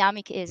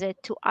dynamic is it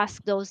to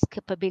ask those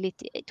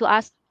capability to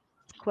ask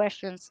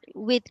questions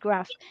with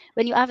graph.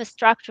 When you have a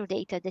structured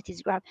data that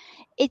is graph,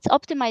 it's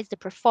optimized the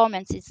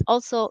performance. It's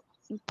also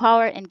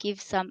empower and give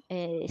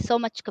so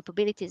much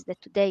capabilities that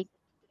today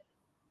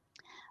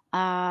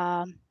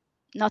um,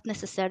 not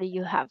necessarily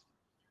you have.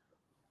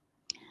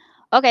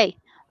 Okay,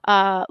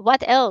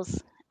 what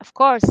else? Of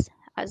course,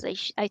 as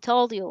I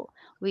told you,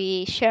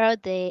 we share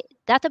the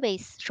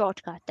database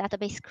shortcut.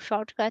 Database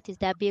shortcut is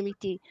the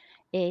ability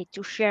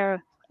to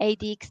share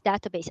ADX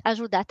database,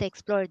 Azure Data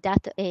Explorer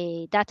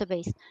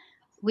database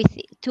with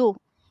to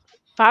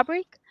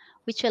Fabric,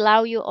 which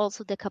allow you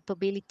also the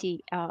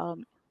capability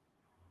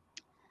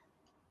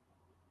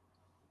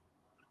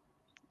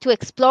to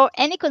explore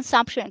any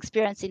consumption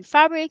experience in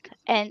Fabric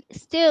and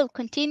still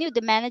continue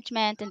the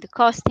management and the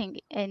costing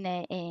in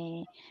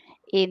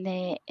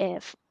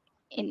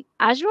in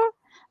Azure,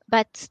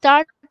 but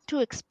start to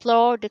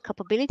explore the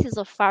capabilities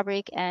of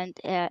Fabric and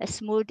a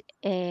smooth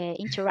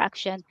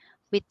interaction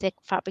with the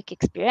Fabric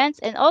experience.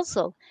 And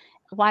also,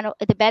 one of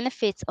the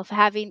benefits of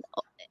having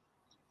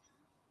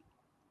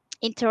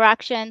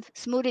interaction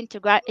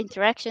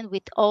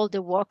with all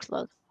the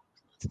workloads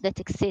that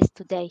exist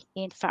today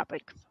in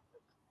Fabric.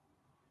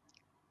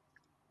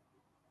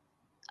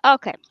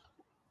 Okay,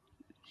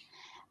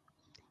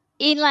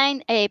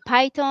 inline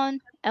Python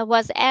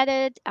was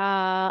added.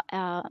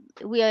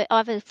 We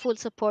have a full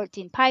support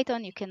in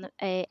Python. You can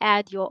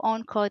add your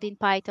own code in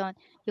Python.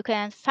 You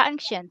can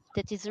function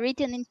that is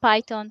written in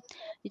Python.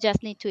 You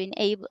just need to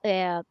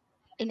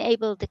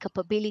enable the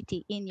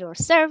capability in your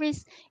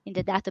service in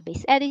the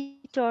database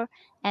editor,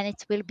 and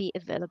it will be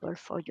available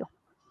for you.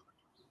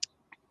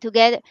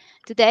 Together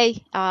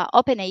today,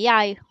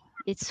 OpenAI,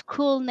 its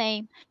cool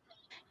name.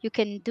 You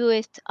can do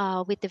it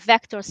with the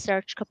vector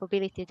search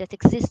capability that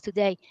exists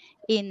today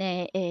in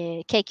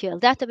a KQL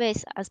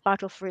database as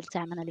part of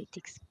real-time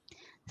analytics.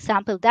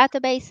 Sample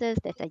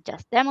databases that I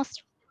just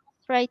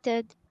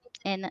demonstrated,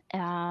 and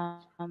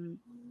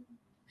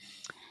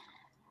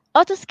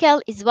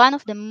autoscale is one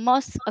of the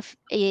most of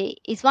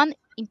is one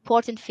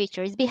important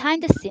feature. It's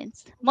behind the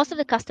scenes. Most of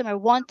the customer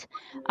won't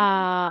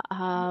uh,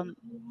 um,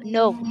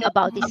 know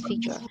about this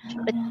feature,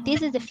 but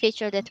this is a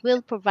feature that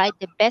will provide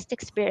the best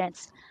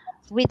experience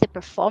with the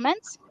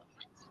performance,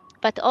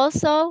 but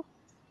also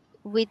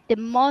with the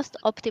most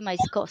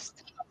optimized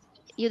cost.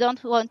 You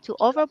don't want to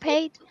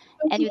overpay it,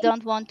 and you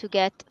don't want to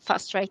get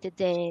frustrated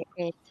the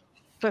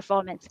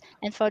performance.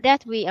 And for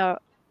that, we are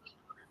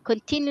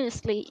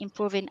continuously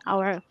improving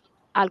our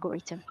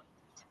algorithm.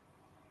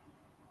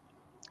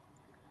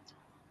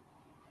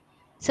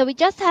 So we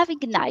just have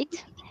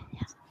Ignite.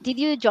 Did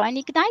you join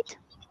Ignite?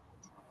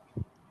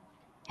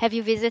 Have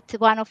you visited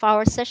one of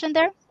our session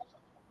there?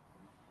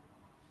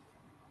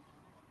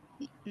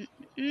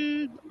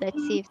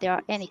 Let's see if there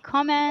are any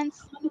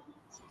comments.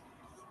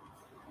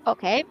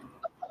 Okay.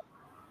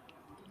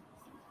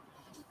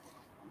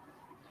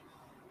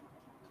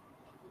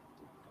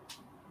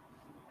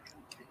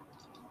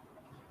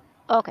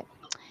 Okay.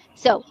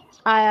 So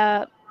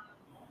I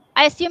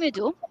assume you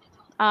do,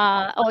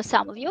 or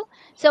some of you.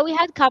 So we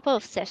had a couple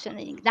of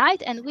sessions in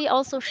Ignite, and we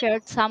also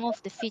shared some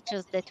of the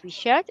features that we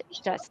shared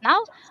just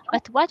now,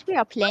 but what we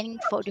are planning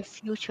for the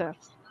future.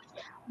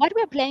 What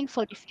we are planning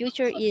for the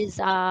future is,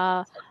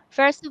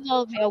 first of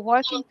all, we are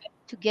working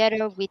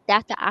together with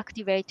Data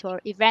Activator,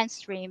 Event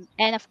Stream,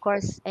 and of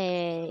course,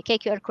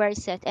 KQL query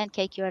set and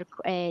KQL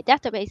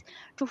database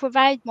to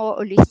provide more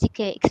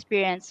holistic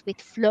experience with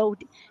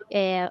flowed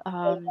uh,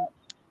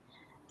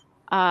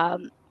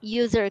 um,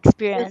 user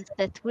experience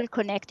that will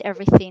connect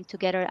everything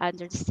together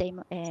under the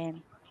same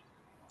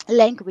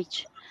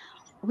language.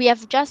 We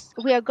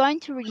are going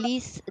to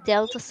release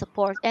Delta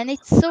support, and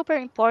it's super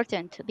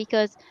important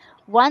because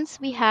once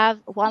we have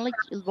one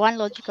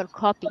logical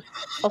copy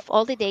of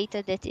all the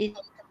data that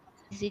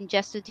is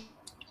ingested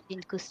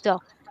in Cousteau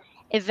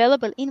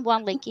available in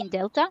one link in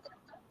Delta,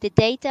 the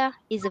data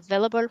is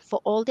available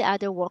for all the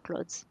other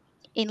workloads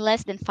in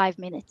less than 5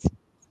 minutes.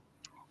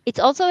 It's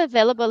also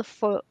available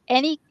for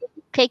any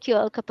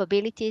KQL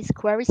capabilities,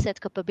 query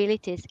set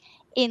capabilities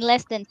in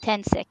less than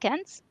 10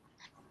 seconds.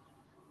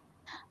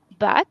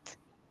 But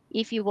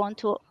if you want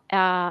to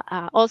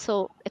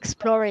also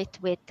explore it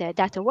with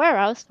data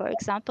warehouse, for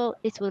example,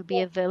 it will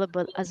be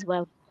available as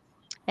well.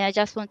 And I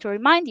just want to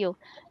remind you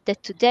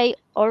that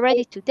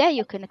already today,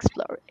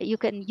 you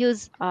can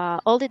use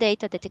all the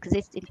data that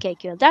exists in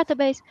KQL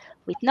database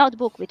with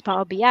Notebook, with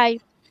Power BI,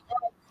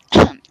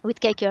 with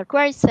KQL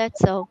query set.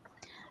 So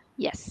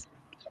yes.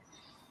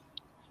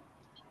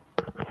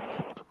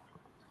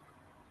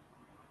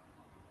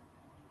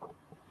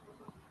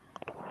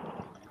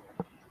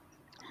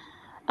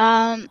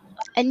 Um,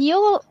 a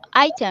new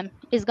item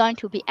is going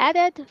to be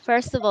added.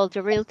 First of all,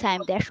 the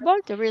real-time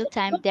dashboard. The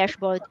real-time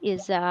dashboard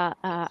is a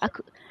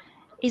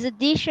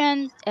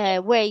decent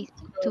way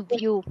to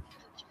view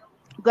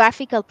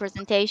graphical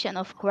presentation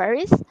of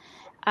queries.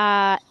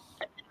 Uh,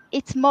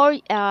 it's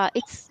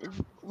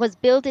was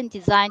built and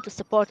designed to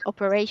support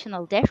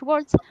operational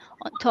dashboards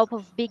on top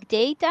of big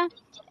data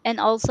and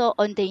also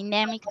on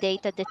dynamic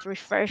data that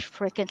refresh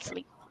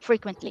frequently.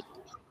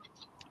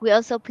 We're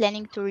also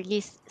planning to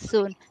release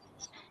soon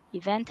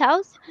Event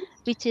House,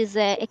 which is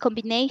a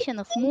combination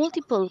of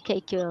multiple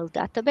KQL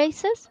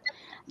databases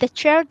that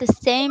share the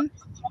same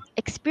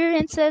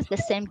experiences, the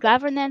same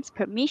governance,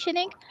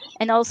 permissioning,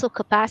 and also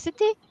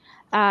capacity.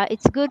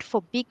 It's good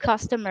for big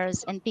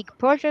customers and big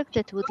projects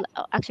that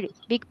actually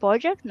big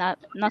project, not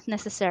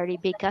necessarily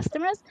big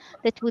customers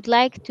that would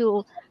like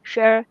to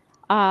share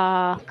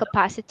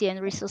capacity and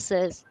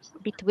resources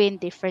between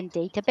different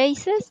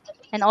databases,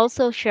 and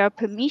also share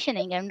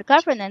permissioning and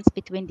governance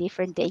between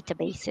different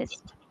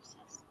databases.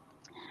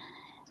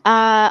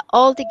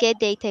 All the get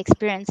data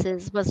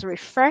experiences was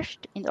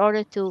refreshed in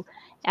order to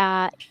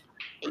uh,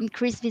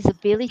 increase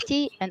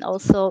visibility and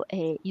also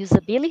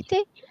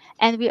usability.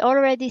 And we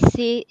already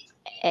see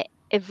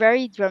a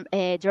very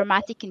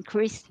dramatic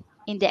increase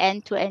in the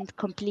end-to-end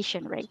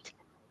completion rate.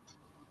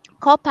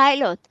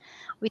 Copilot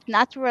with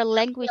natural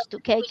language to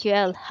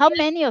KQL. How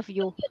many of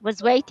you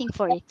was waiting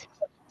for it?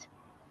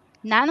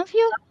 None of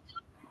you?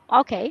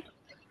 Okay.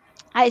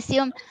 I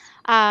assume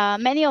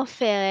many of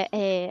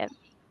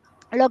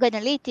log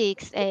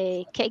analytics,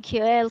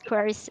 KQL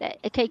queries,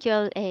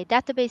 KQL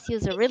database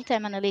user,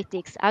 real-time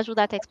analytics, Azure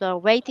Data Explorer,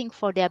 waiting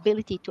for the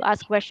ability to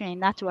ask questions in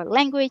natural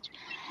language.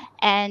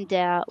 And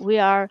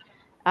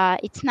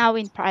it's now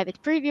in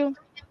private preview.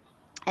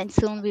 And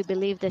soon we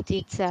believe that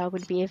it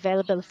will be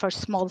available for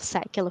small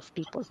cycle of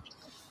people.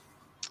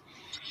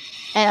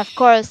 And of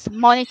course,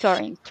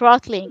 monitoring,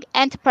 throttling,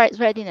 enterprise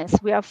readiness,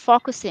 we are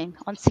focusing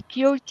on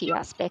security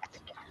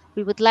aspect.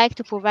 We would like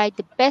to provide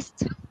the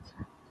best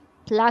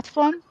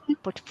platform,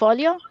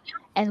 portfolio,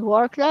 and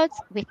workloads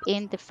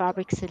within the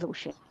Fabric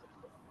solution.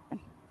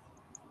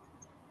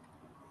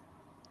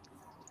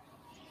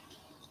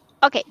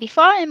 Okay,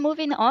 before I'm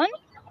moving on,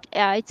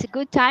 it's a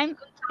good time.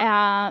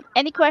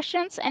 Any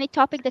questions, any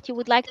topic that you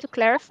would like to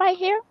clarify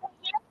here,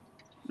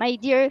 my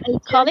dear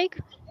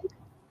colleague?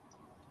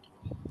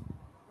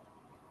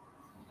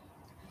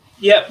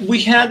 Yeah,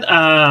 we had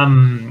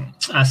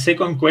a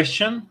second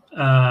question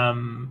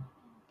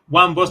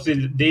One was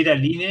the data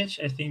lineage.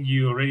 I think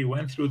you already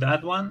went through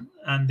that one.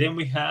 And then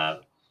we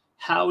have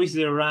how is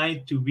the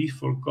right to be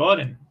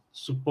forgotten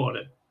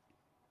supported?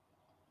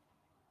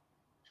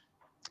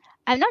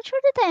 I'm not sure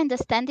that I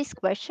understand this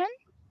question.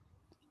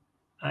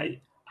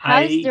 I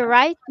How is I the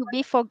right to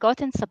be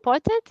forgotten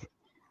supported?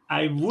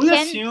 I would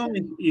Can assume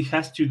it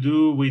has to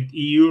do with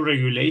EU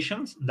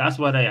regulations. That's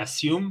what I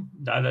assume.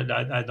 That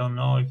I don't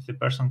know if the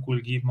person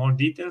could give more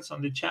details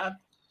on the chat.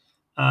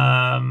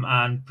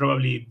 And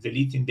probably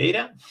deleting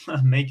data,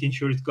 making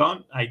sure it's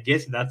gone. I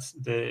guess that's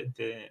the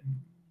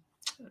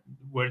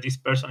where this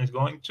person is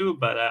going to,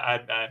 but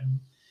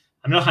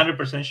I'm not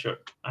 100% sure.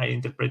 I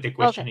interpret the okay.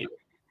 question either.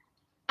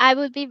 I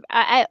would be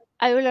I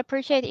will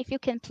appreciate if you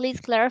can please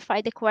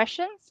clarify the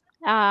questions.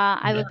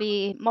 I Yeah. will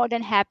be more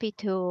than happy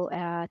to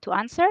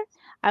answer.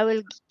 I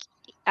will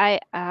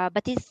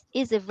but this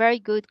is a very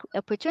good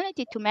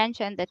opportunity to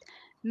mention that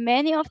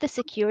many of the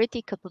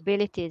security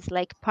capabilities,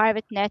 like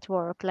private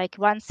network, like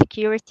one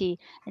security,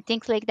 and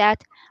things like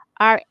that,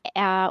 are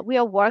we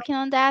are working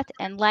on that,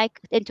 and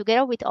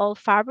together with all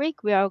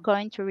Fabric, we are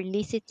going to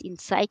release it in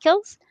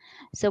cycles.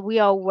 So we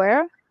are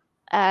aware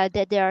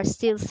that there are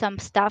still some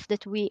stuff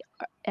that we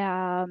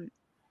um,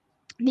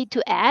 need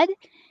to add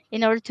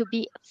in order to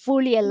be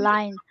fully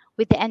aligned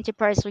with the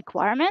enterprise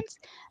requirements,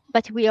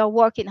 but we are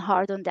working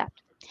hard on that.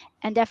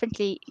 And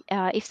definitely,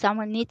 if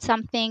someone needs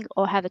something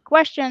or have a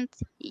question,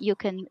 you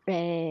can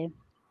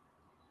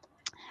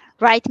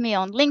write me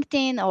on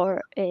LinkedIn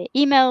or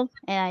email,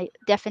 and I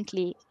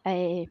definitely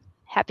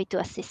happy to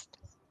assist.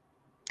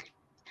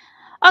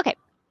 Okay,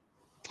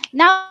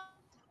 now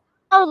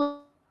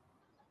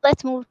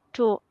let's move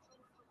to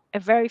a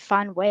very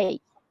fun way.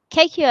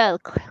 KQL,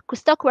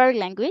 Kusto Query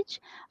Language,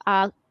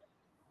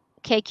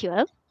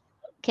 KQL,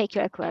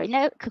 KQL query,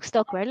 no,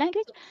 Kusto Query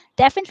Language.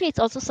 Definitely, it's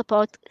also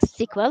support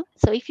SQL.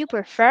 So if you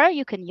prefer,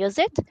 you can use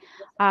it.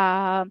 There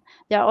are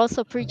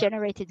also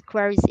pre-generated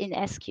queries in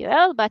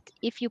SQL, but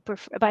if you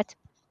prefer, but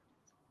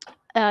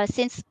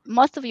since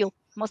most of you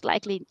most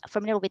likely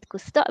familiar with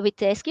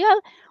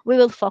SQL, we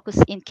will focus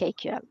in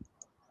KQL.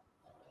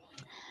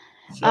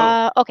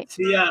 So, Okay,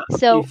 Tzvia,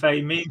 so if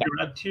I may yeah,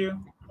 interrupt you,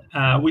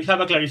 we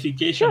have a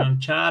clarification sure. on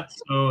chat.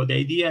 So the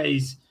idea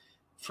is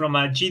from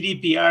a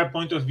GDPR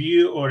point of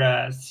view or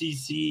a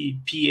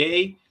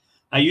CCPA,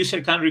 a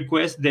user can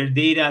request their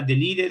data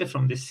deleted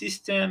from the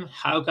system.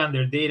 How can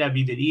their data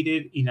be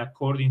deleted in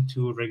according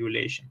to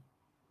regulation?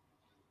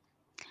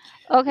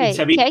 It's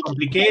Okay, a bit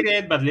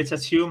complicated, but let's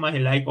assume I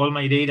like all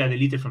my data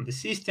deleted from the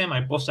system.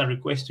 I post a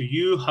request to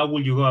you. How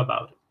will you go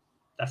about it?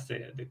 That's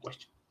the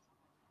question.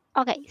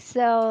 okay,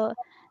 so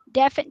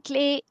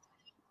definitely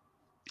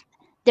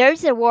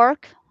there's a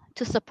work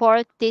to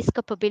support this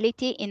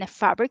capability in a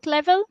fabric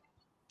level.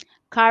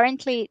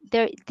 Currently,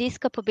 this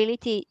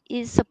capability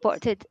is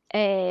supported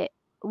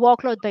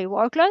workload by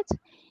workload.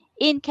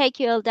 In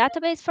KQL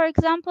database, for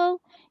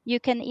example, you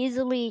can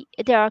easily,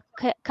 there are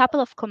a couple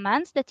of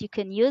commands that you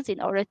can use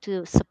in order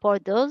to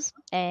support those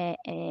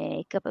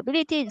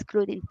capabilities,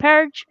 including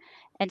purge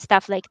and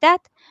stuff like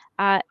that.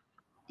 Uh,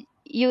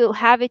 you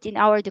have it in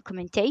our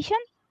documentation.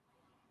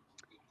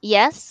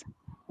 Yes,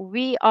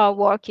 we are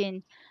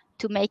working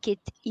to make it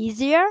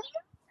easier.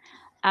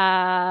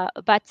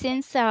 But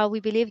since we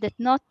believe that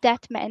not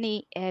that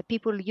many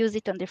people use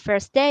it on the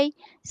first day,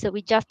 so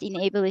we just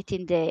enable it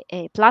in the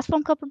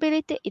platform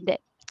capability, in the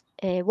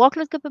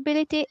workload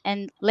capability,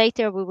 and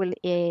later we will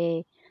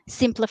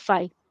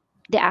simplify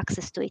the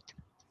access to it.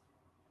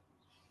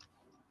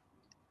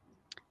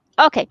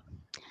 Okay,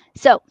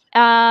 so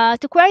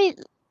to query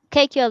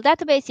KQL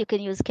database, you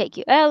can use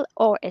KQL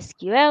or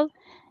SQL.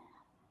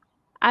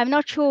 I'm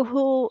not sure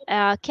who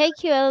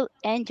KQL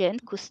engine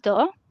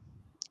Cousteau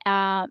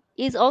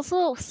is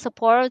also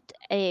support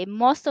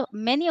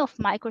many of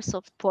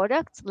Microsoft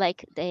products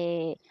like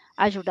the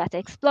Azure Data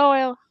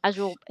Explorer,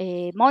 Azure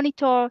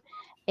Monitor,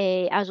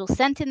 Azure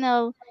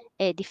Sentinel,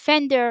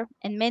 Defender,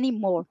 and many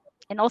more.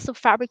 And also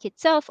Fabric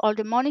itself, all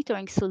the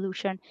monitoring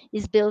solution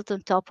is built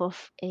on top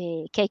of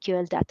a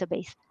KQL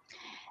database.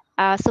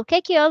 So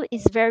KQL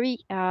is very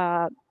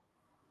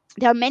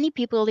there are many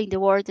people in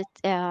the world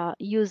that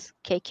use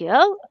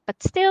KQL,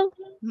 but still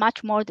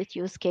much more that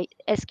use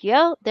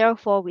SQL.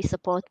 Therefore, we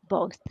support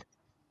both.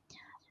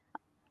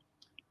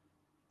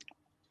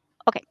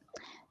 Okay,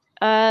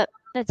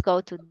 let's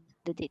go to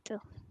the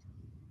detail.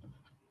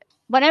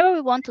 Whenever we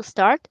want to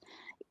start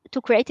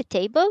to create a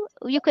table,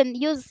 you can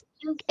use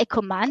a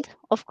command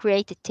of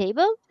create a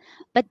table,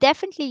 but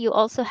definitely you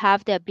also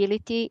have the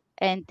ability,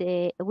 and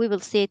we will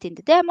see it in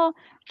the demo,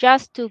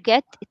 just to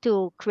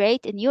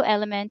create a new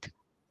element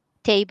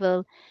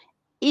table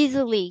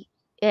easily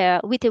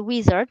with a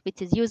wizard,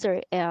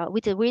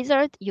 with a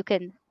wizard, you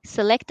can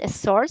select a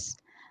source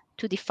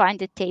to define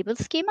the table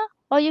schema,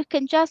 or you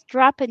can just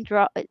drag and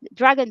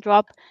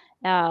drop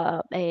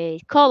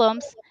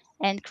columns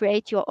and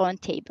create your own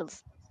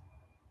tables.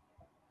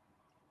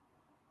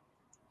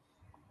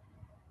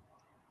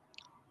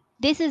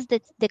 This is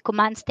the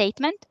command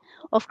statement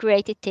of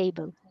create a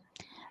table.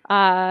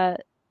 Uh,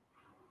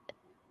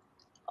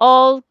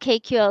 All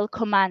KQL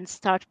commands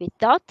start with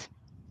dot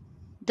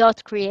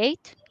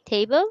create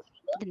table,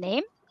 the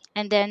name,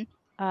 and then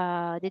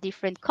the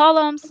different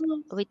columns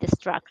with the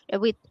structure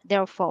with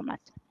their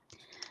format.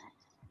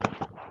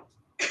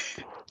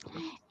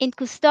 In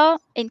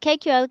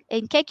KQL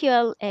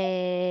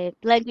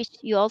language,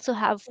 you also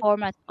have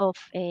format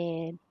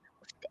um,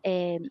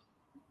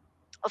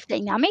 of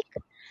dynamic.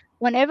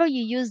 Whenever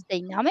you use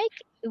dynamic,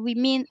 we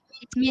mean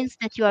it means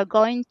that you are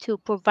going to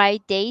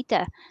provide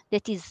data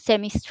that is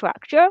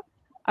semi-structured,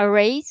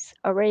 arrays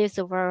of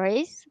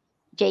arrays,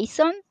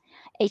 JSON,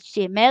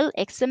 HTML,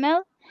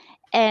 XML,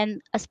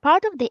 and as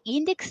part of the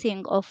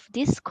indexing of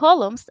these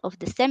columns, of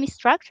the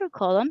semi-structured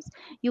columns,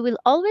 you will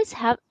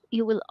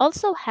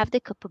also have the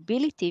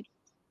capability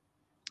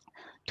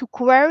to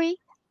query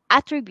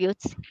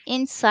attributes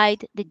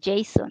inside the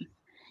JSON,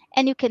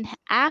 and you can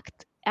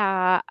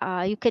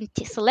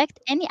select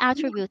any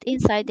attribute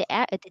inside the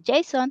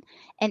JSON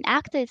and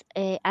act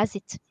as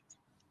it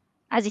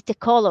a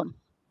column,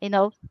 you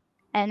know,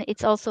 and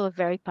it's also a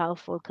very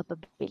powerful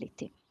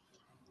capability.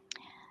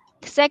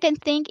 The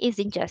second thing is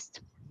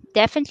ingest.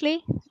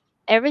 Definitely,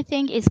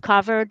 everything is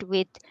covered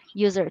with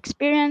user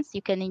experience.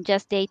 You can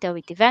ingest data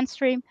with event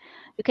stream.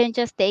 You can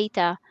ingest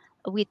data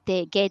with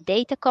the get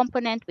data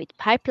component, with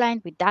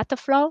pipeline, with data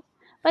flow.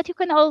 But you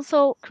can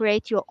also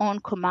create your own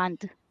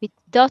command with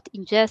dot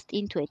ingest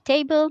into a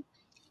table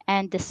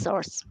and the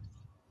source.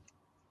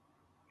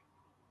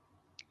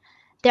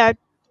 There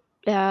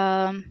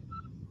are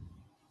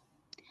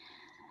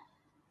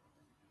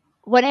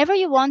whenever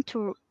you want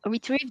to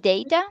retrieve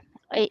data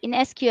in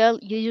SQL,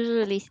 you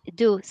usually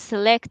do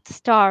select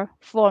star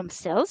form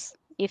cells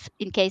if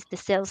in case the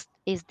cells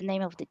is the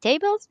name of the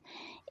tables.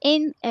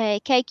 In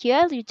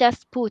KQL, you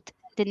just put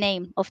the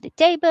name of the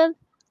table,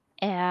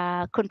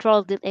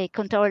 control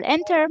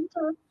enter,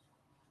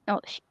 no,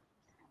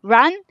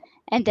 run,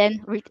 and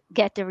then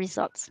get the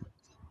results.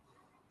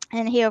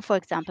 And here, for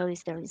example,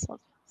 is the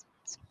results.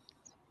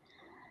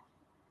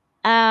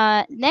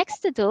 Next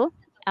to do,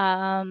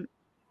 um,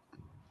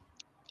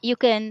 you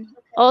can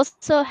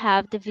also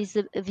have the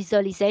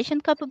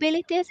visualization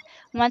capabilities.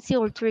 Once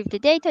you retrieve the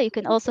data, you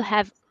can also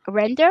have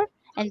render,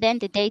 and then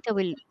the data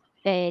will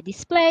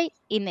display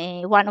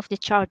in one of the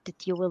charts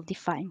that you will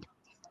define.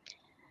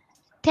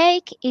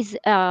 Take is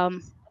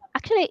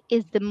actually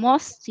is the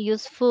most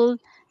useful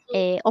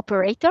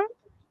operator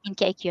in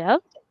KQL.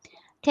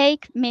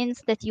 Take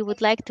means that you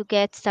would like to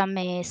get some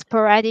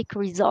sporadic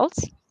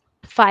results,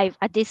 five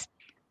at this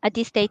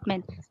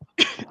statement,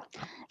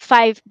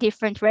 five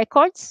different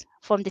records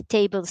from the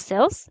table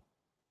cells.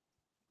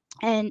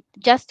 And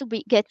just to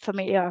get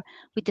familiar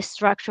with the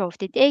structure of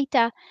the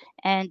data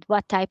and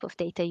what type of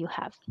data you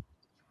have.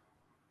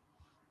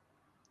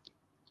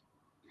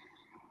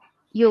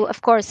 You,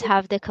 of course,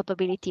 have the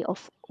capability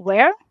of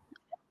where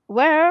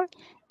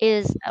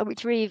is a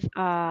retrieve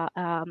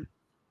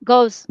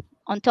goes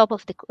on top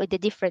of the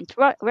different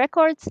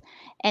records,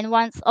 and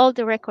once all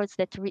the records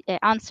that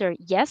answer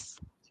yes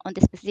on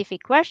the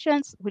specific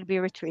questions will be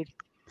retrieved.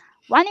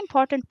 One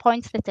important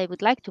point that I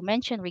would like to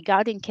mention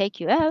regarding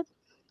KQL,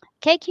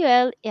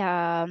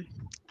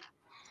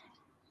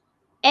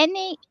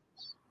 any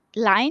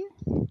line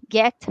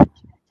get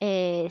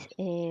a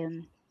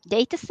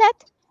data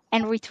set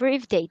and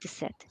retrieve data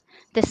set.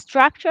 The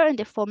structure and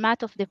the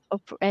format of the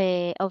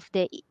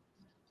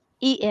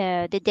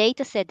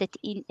data set that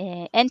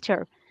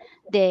enter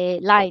the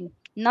line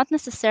not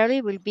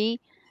necessarily will be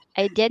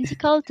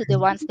identical to the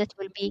ones that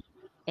will be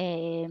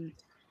um,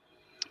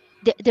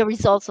 the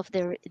results of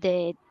the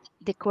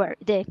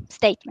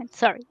statement.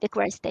 Sorry, the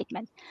query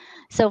statement.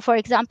 So, for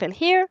example,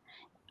 here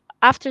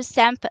after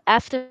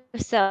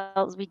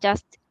cells, we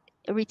just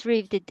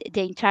retrieve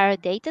the entire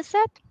data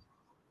set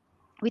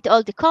with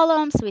all the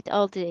columns, with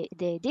all the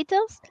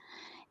details.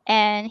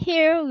 And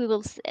here we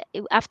will,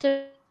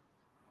 after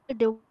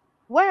the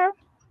where,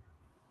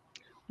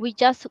 we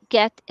just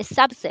get a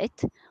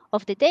subset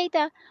of the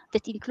data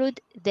that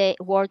include the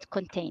word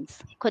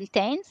contains.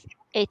 Contains,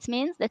 it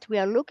means that we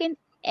are looking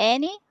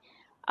any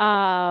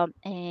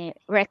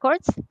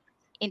records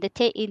in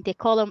the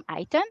column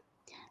item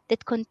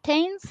that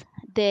contains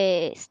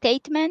the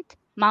statement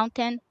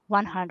mountain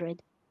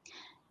 100.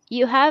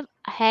 You have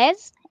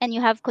has and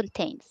you have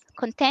contains.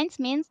 Contains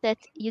means that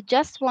you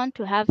just want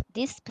to have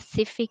this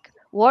specific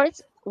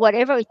words,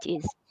 whatever it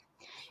is.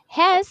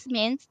 Has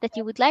means that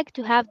you would like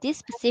to have this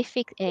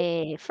specific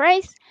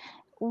phrase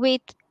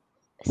with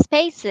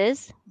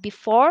spaces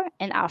before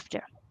and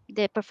after.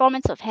 The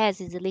performance of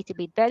has is a little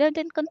bit better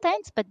than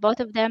contains, but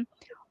both of them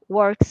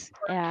works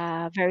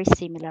very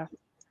similar.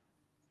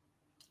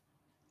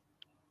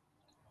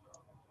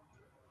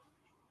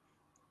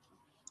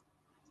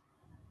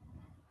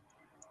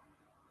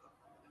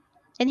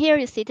 And here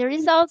you see the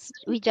results.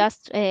 We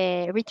just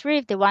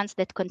retrieve the ones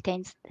that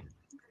contains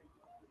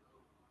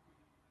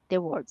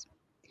the words.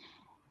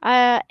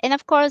 And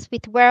of course,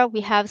 with where we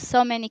have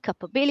so many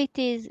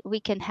capabilities, we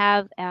can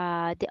have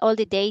all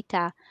the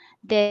data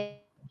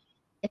that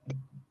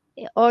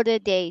order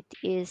date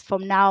is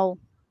from now,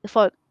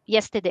 for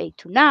yesterday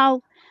to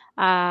now.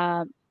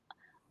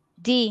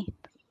 D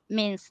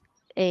means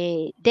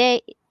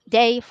day.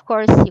 Day, of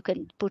course, you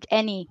can put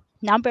any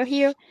number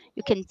here.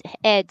 You can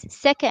add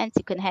seconds.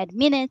 You can add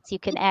minutes. You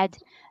can add.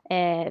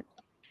 Uh,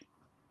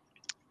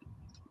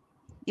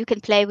 you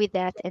can play with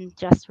that and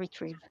just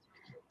retrieve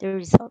the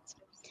results.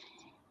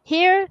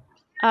 Here,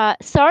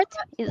 sort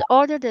is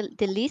order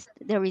the list,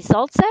 the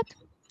result set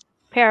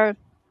per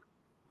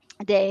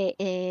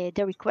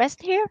the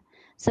request here.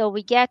 So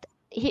we get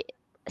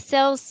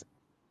cells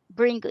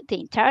bring the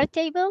entire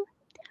table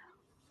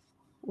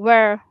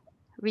where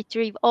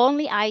retrieve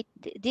only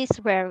this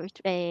where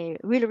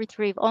will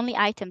retrieve only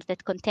items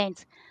that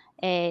contains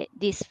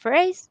this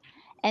phrase,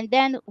 and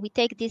then we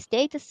take this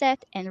data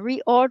set and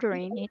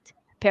reordering it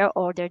per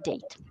order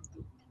date.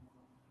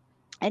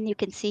 And you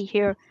can see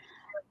here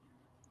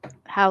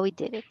how we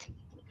did it.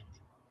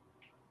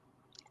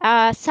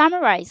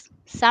 Summarize.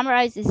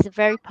 Summarize is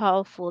very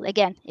powerful.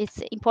 Again, it's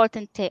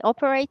important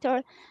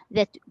operator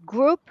that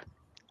group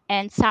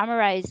and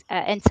summarize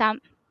and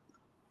some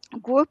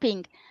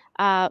grouping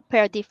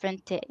per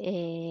different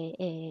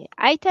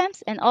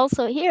items. And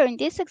also here in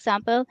this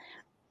example,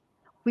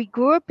 we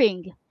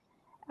grouping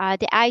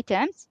the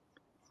items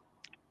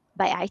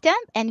by item,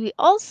 and we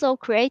also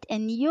create a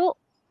new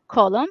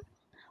column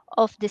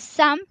of the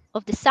sum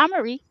of the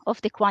summary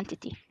of the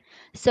quantity.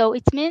 So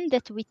it means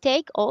that we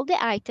take all the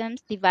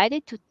items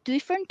divided to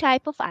different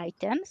type of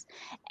items,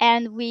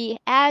 and we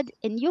add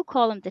a new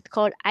column that's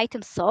called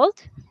item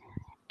sold,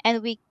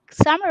 and we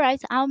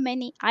summarize how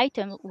many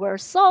items were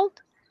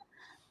sold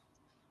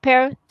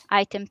per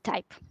item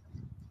type.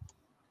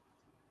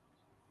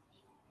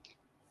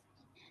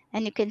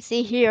 And you can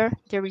see here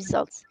the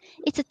results.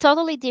 It's a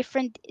totally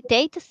different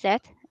data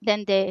set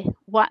than the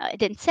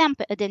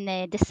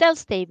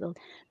sales table,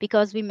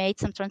 because we made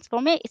some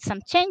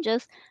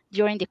changes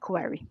during the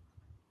query.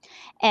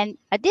 And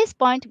at this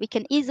point, we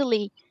can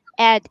easily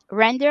add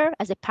render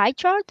as a pie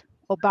chart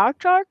or bar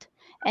chart,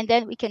 and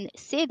then we can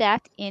see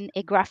that in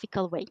a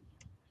graphical way.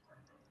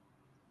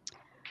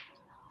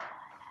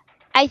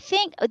 I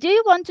think, do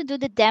you want to do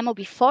the demo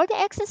before the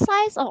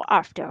exercise or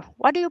after?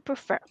 What do you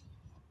prefer?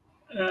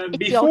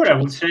 It's your Before, I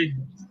would choice. say,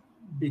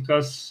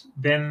 because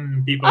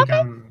then people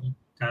Okay.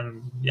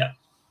 yeah,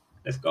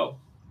 let's go.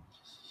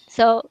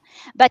 So,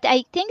 but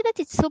I think that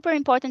it's super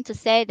important to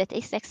say that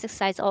this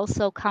exercise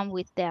also come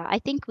with I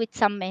think with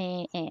some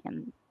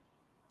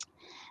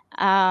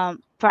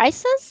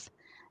prices.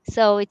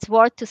 So it's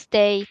worth to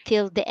stay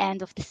till the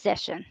end of the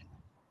session.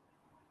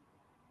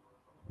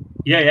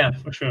 Yeah,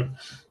 for sure.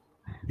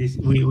 This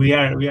we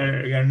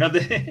are not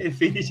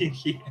finishing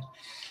here.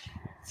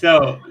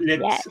 So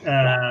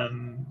Yeah.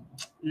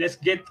 let's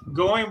get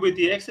going with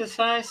the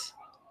exercise.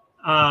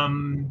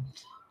 Um,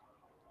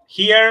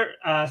 Here,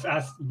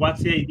 as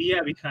what's the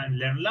idea behind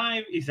Learn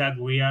Live is that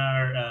we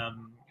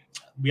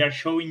are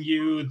showing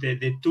you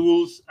the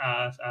tools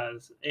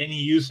as any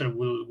user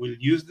will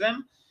use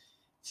them.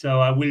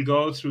 So I will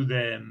go through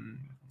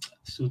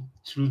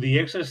through the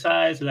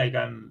exercise like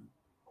I'm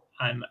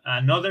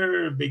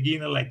another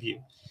beginner like you.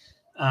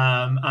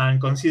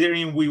 And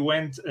considering we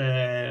went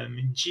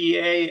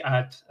GA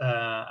at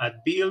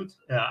Build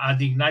at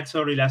Ignite,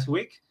 sorry, last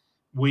week,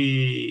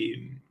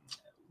 we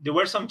there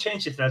were some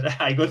changes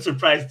that I got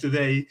surprised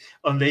today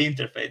on the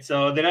interface.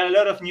 So there are a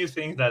lot of new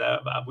things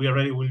that we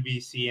already will be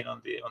seeing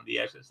on the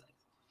exercise.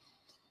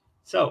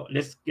 So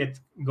let's get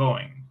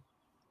going.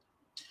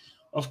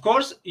 Of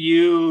course,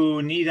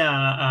 you need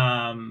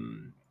a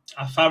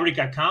Fabric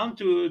account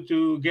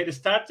to get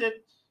started.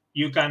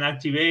 You can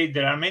activate.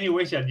 There are many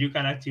ways that you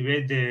can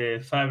activate the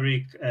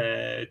Fabric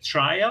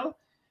trial.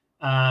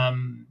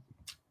 Um,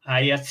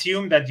 I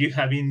assume that you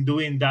have been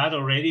doing that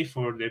already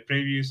for the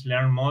previous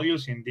Learn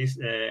modules in this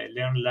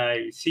Learn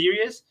Live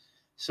series.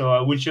 So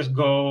I will just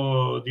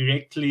go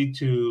directly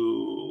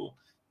to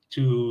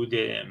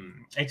the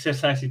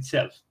exercise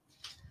itself.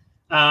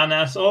 And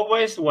as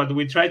always, what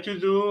we try to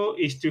do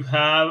is to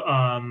have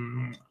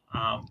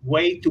a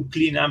way to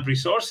clean up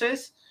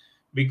resources,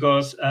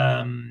 because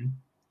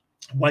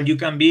while you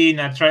can be in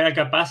a trial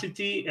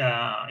capacity,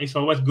 it's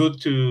always good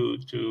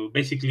to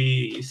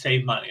basically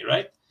save money,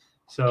 right?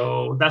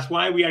 So that's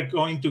why we are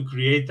going to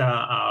create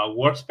a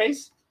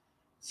workspace.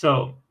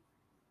 So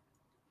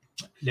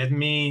let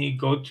me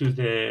go to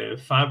the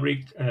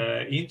Fabric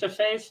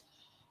interface.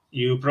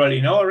 You probably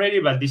know already,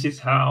 but this is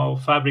how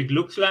Fabric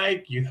looks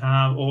like. You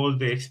have all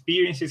the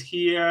experiences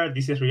here.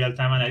 This is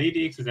real-time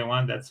analytics, the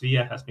one that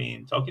Tzvia has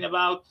been talking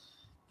about.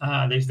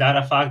 There's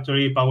Data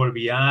Factory, Power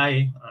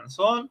BI, and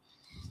so on.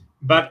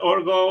 But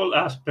our goal,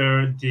 as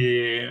per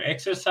the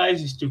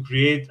exercise, is to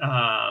create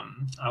a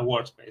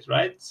workspace,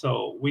 right?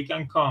 So we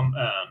can come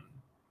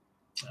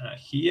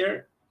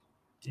here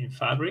in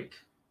Fabric.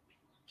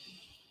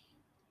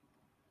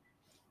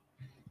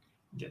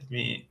 Let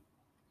me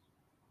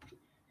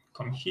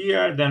come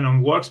here. Then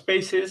on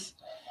Workspaces,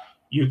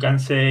 you can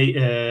say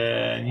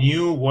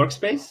New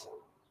Workspace.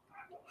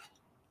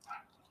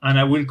 And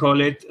I will call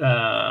it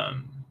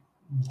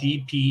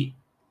DP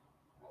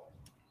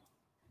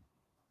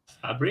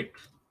Fabric.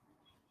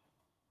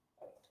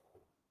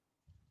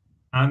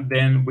 and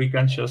then we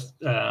can just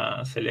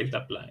select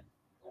apply.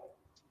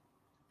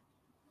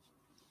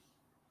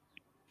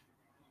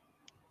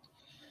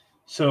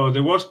 So the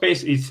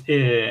workspace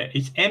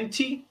is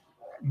empty,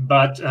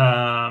 but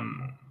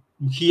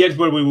here's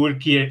where we will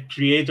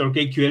create our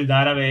KQL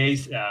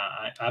database,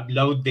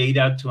 upload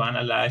data to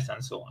analyze,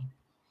 and so on.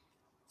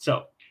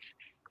 So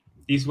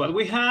this is what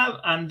we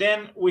have, and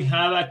then we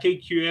have a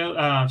KQL,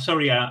 a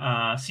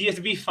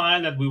CSV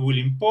file that we will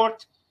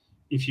import.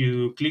 If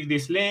you click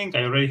this link,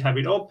 I already have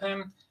it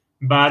open,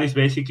 but it's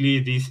basically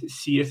this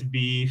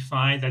CSV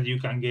file that you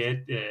can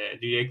get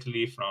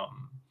directly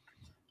from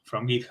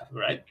GitHub,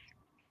 right?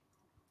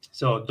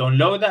 So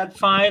download that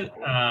file,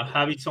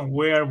 have it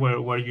somewhere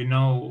where you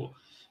know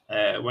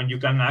when you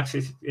can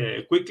access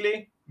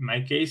quickly. In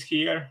my case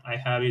here, I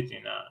have it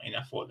in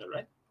a folder,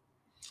 right?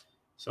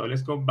 So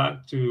let's go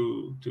back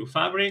to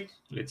Fabric.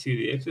 Let's see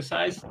the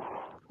exercise.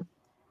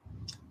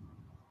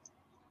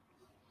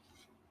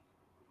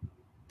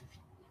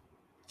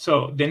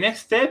 So the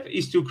next step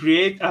is to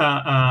create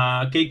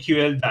a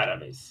KQL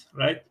database,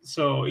 right?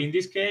 So in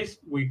this case,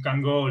 we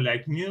can go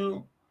like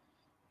new,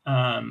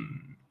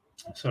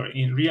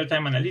 in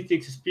real-time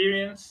analytics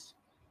experience.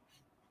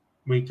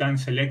 We can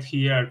select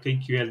here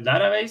KQL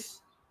database.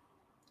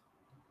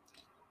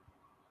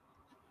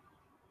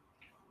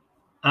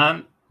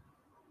 And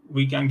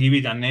we can give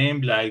it a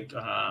name like,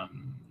 I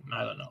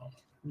don't know,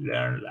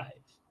 Learn Live.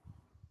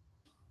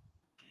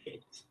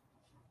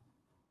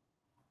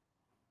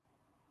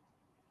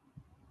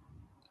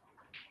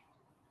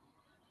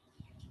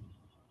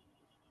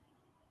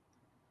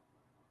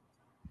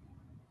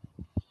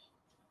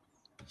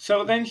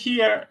 So then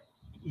here,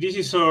 this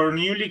is our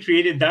newly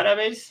created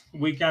database.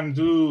 We can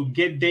do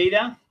get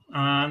data.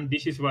 And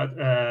this is what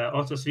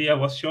also Tzvia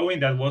was showing,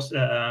 that was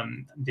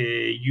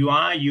the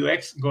UI,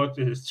 UX got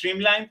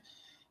streamlined.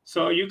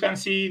 So you can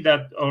see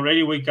that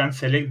already we can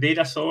select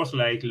data source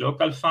like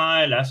local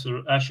file,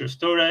 Azure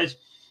Storage,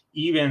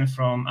 even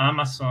from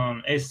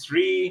Amazon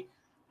S3,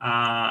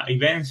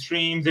 event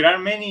streams. There are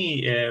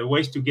many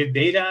ways to get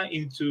data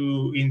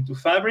into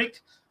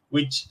Fabric,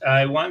 which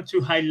I want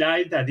to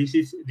highlight that this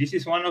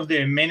is one of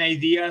the main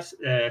ideas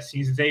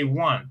since day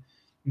one,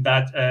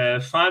 that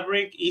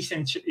Fabric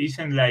isn't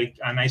like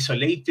an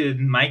isolated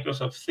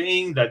Microsoft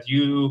thing that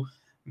you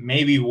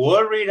may be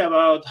worried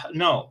about.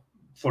 No,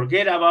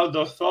 forget about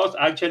those thoughts.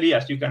 Actually,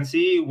 as you can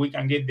see, we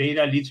can get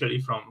data literally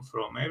from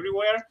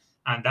everywhere,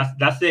 and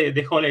that's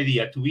the whole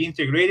idea, to be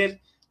integrated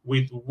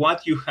with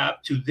what you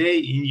have today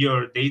in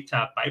your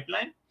data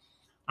pipeline,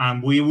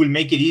 and we will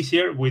make it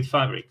easier with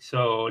Fabric.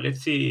 So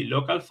let's see,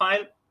 local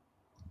file,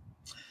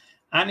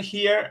 and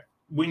here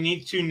we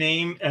need to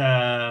name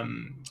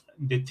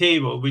the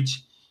table,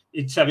 which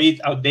it's a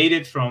bit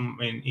outdated from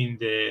in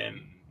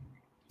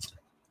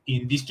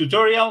this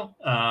tutorial.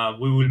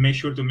 We will make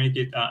sure to make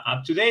it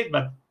up to date,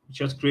 but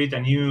just create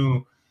a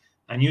new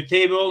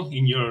table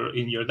in your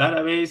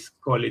database,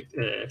 call it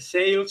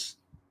sales,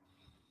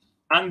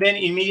 and then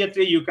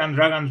immediately you can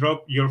drag and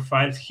drop your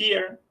files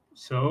here.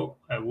 So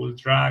I will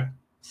drag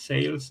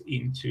sales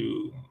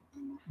into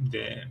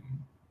the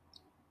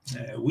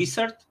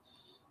wizard,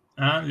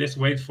 and let's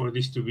wait for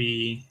this to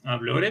be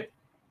uploaded.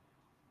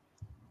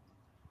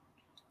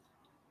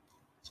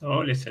 So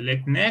let's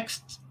select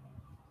next.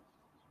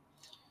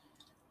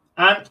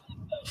 And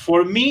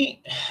for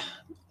me,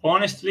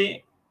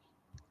 honestly,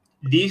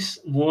 this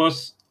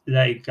was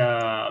like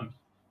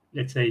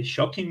let's say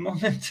shocking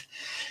moment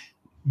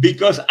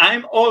because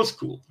I'm old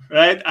school,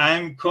 right?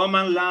 I'm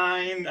command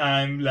line.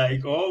 I'm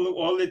like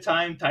all the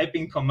time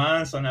typing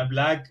commands on a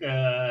black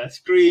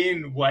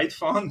screen, white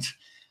font.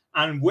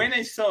 And when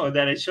I saw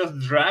that I just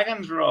drag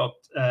and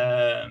dropped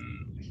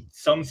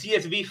some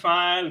CSV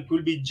file,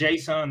 could be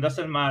JSON,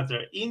 doesn't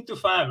matter, into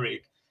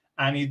Fabric,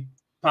 and it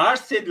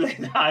parsed it like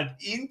that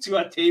into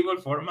a table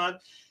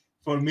format,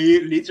 for me,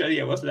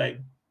 literally, I was like,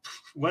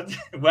 what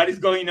is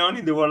going on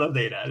in the world of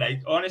data?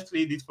 Like,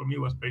 honestly, this for me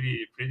was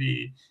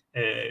pretty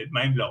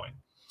mind-blowing.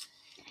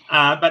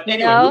 But You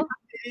anyway, we know, have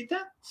the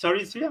data.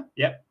 Sorry, Tzvia.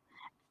 Yeah.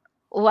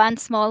 one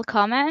small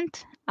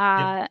comment.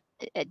 Yeah.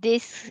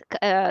 This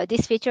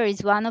feature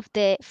is one of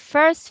the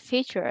first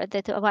feature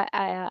that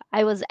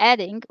I was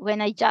adding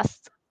when I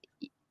just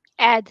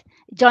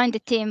joined the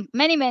team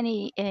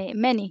many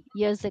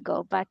years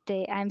ago. But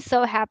I'm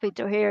so happy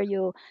to hear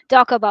you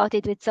talk about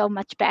it with so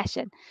much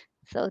passion.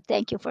 So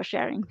thank you for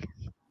sharing.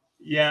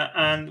 Yeah,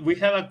 and we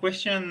have a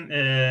question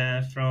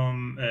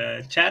from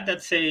chat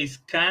that says,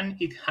 "Can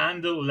it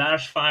handle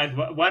large files?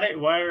 What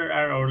are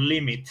our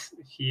limits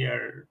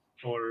here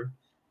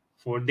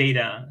for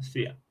data,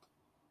 Tzvia?"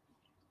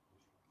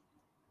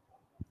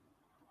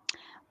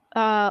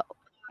 Uh,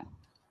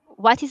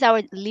 what is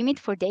our limit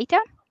for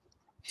data?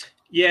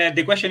 Yeah,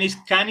 the question is,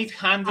 can it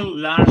handle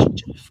large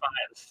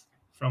files?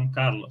 From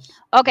Carlos.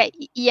 Okay,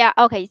 yeah,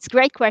 okay, it's a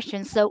great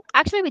question. So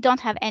actually, we don't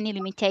have any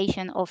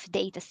limitation of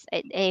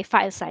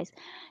file size.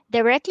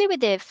 Directly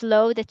with the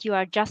flow that you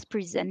are just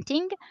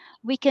presenting,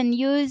 we can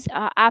use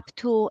up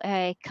to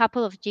a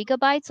couple of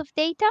gigabytes of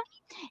data.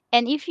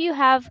 And if you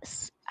have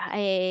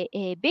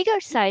a bigger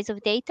size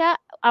of data,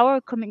 our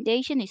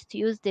recommendation is to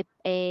use the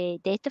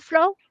data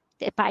flow,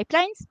 the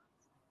pipelines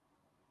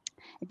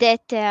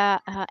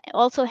that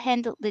also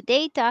handle the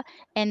data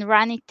and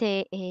run it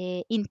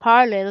in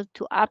parallel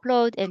to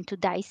upload and to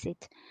dice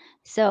it.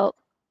 So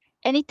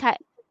any type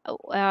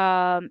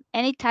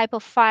any type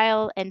of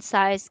file and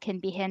size can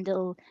be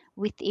handled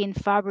within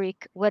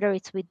Fabric, whether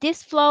it's with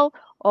this flow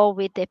or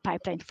with the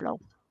pipeline flow.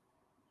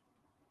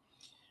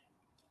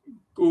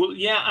 Cool.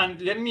 Yeah,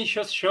 and let me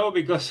just show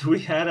because we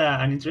had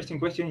an interesting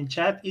question in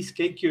chat. Is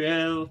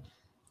KQL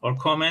or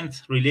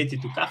comment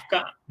related to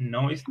Kafka?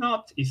 No, it's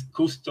not. It's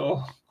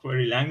Custo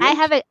query I language.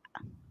 have a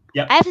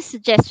Yeah. I have a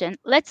suggestion.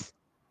 Let's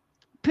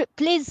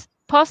please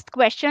post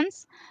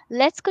questions.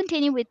 Let's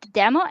continue with the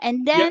demo,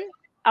 and Yeah. then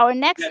our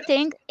next Let's,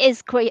 thing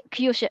is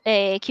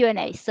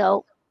Q&A.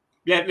 So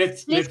yeah.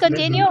 Let's please let's let's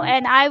continue, do.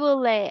 and I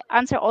will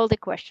answer all the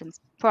questions.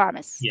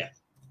 Promise. Yeah.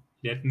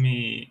 Let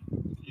me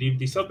leave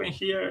this open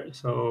here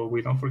so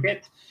we don't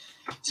forget.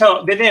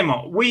 So the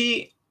demo,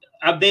 we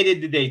updated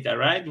the data,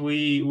 right?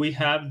 We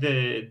have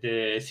the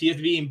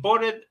CSV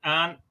imported,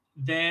 and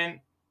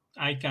then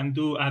I can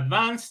do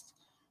advanced.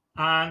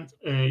 And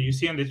you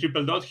see on the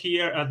triple dot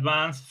here,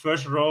 advanced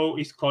first row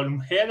is column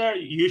header.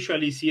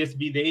 Usually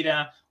CSV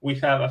data, we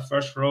have a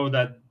first row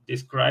that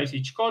describes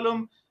each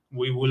column.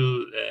 We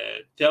will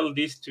tell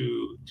this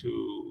to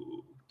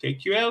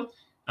KQL,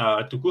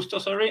 to Custo,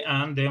 sorry,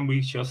 and then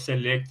we just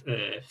select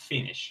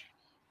finish.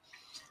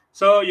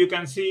 So you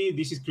can see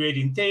this is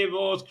creating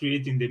tables,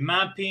 creating the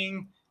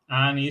mapping,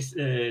 and is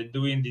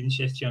doing the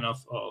ingestion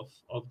of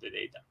the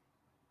data.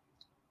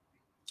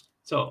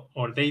 So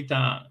our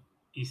data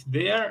is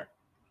there.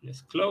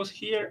 Let's close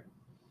here.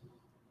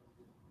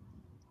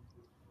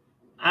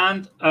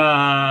 And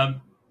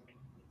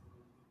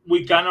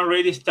we can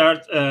already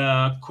start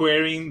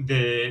querying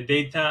the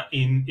data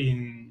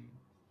in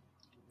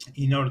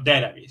our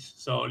database.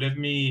 So let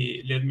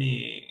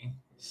me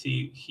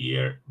see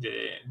here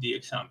the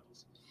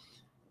examples.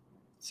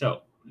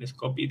 So let's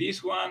copy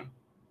this one.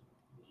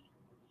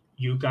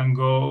 You can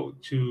go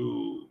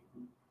to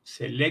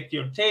select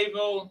your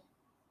table,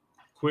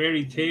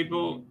 query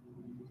table.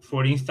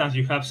 For instance,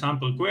 you have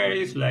sample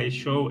queries like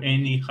show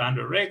any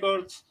 100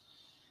 records.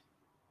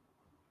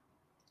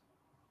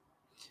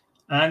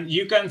 And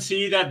you can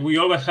see that we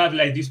always have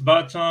like this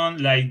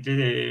button, like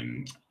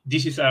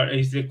this is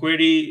the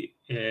query.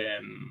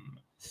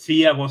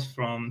 Tzvia was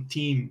from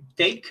team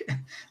take.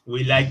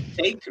 We like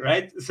take,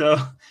 right? So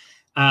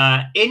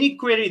any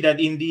query that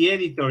in the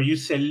editor you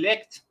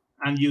select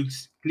and you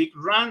click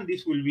run,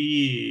 this will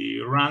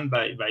be run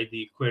by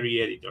the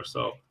query editor.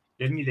 So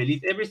let me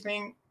delete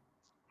everything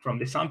from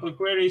the sample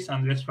queries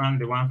and let's run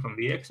the one from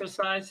the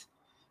exercise.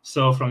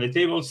 So from the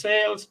table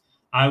sales,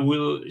 we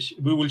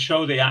will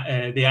show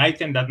the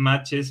item that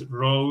matches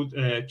row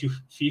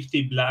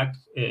 250 black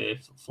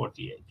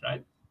 48,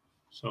 right?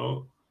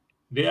 So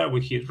there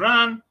we hit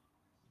run.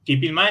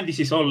 Keep in mind, this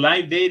is all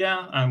live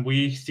data and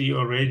we see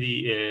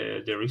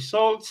already the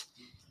results.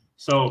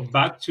 So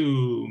back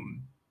to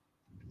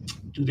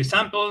the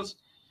samples,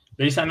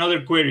 there is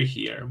another query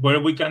here where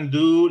we can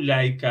do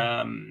like,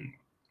 um,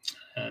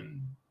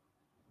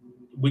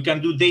 we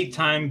can do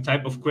datetime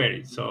type of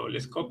query. So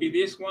let's copy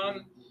this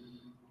one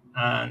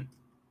and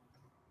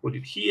put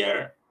it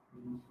here,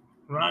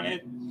 run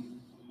it.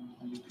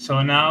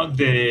 So now um,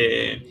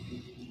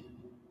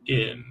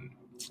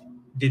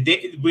 the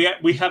date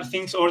we have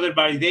things ordered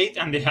by date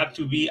and they have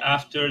to be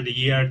after the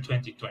year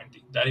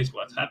 2020. That is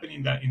what's happening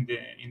in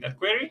that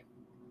query.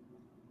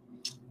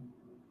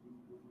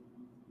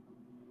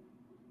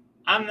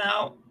 And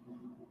now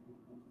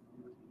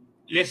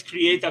let's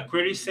create a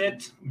query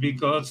set,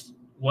 because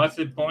what's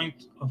the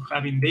point of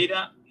having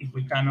data if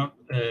we cannot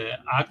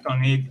act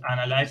on it,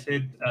 analyze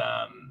it,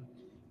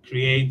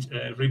 create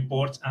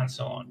reports, and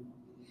so on.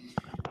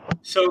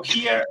 So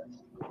here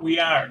we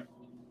are.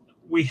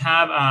 We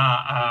have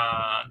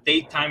a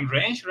date time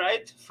range,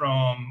 right?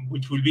 From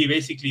which will be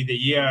basically the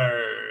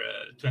year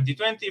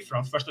 2020,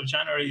 from 1st of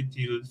January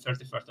till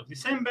 31st of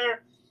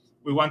December.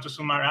 We want to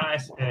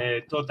summarize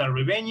total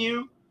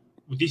revenue.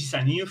 This is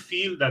a new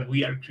field that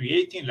we are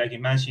creating, like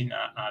imagine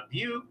a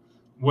view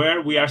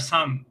where we are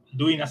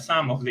doing a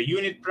sum of the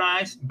unit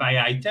price by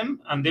item,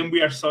 and then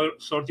we are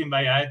sorting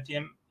by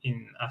item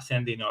in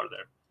ascending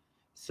order.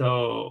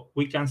 So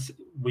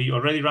we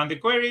already ran the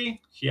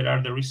query. Here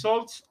are the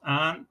results,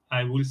 and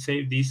I will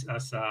save this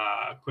as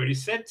a query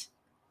set.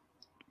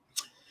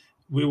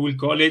 We will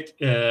call it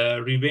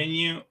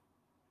revenue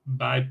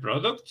by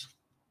product.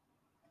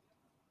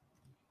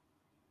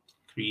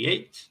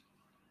 Create.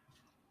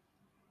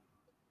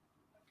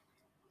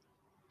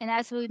 And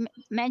as we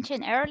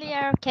mentioned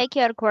earlier,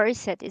 KKR query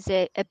set is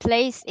a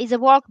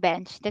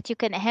workbench that you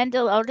can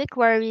handle all the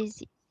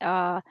queries,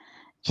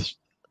 sh-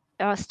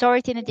 store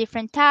it in a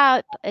different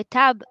tab,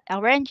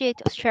 arrange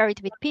it, or share it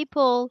with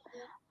people.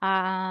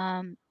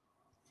 Um,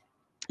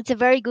 it's a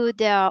very good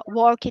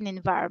working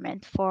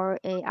environment for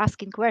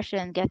asking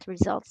questions and get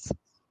results,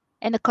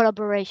 and a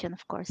collaboration,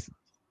 of course.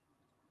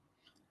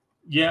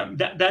 Yeah,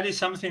 that is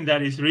something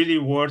that is really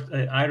worth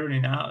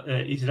ironing out.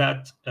 Is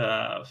that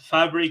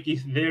Fabric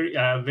is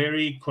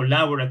very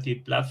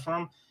collaborative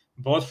platform,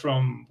 both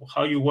from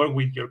how you work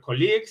with your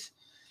colleagues,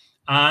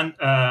 and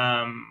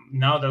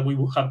now that we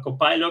will have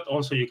Copilot,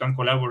 also you can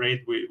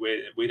collaborate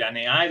with an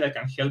AI that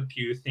can help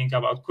you think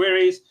about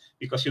queries,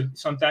 because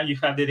sometimes you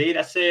have the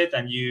data set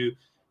and you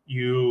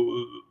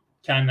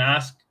can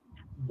ask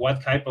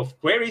what type of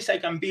queries I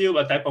can build,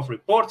 what type of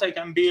reports I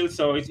can build.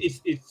 So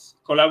it's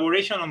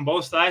collaboration on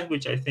both sides,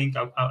 which I think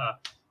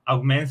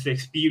augments the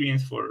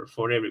experience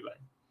for everybody.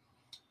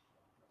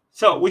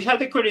 So we have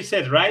the query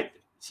set, right?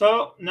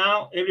 So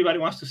now everybody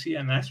wants to see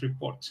a nice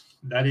report.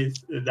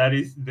 That's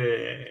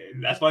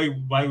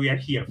why we are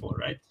here for,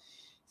 right?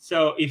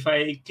 So if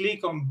I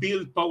click on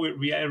Build Power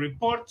BI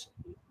Report,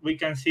 we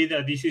can see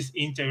that this is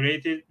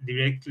integrated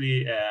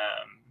directly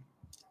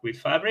with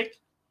Fabric.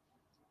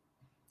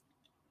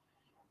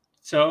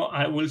 So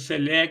I will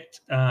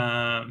select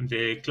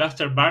the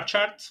cluster bar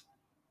chart.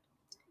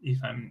 If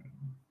I'm,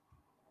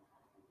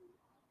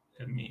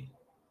 let me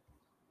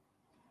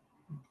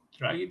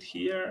drag it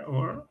here,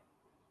 or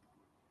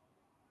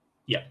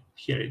yeah,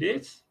 here it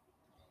is.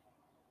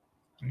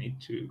 I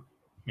need to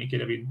make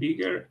it a bit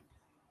bigger.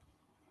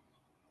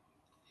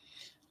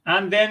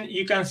 And then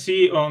you can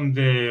see on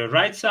the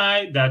right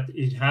side that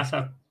it has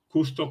a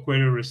custom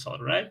query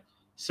result, right?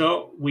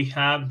 So we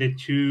have the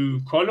two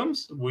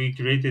columns we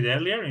created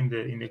earlier in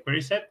the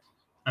query set,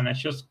 and I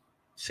just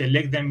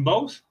select them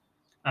both,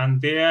 and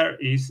there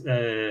is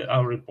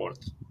our report.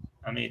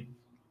 I mean,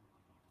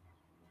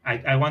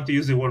 I want to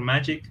use the word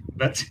magic,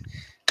 but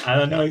I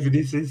don't know if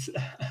this is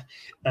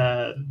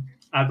uh,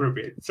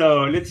 appropriate.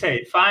 So let's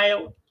say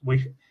file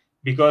with,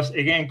 because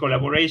again,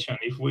 collaboration.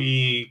 If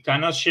we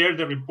cannot share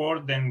the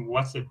report, then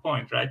what's the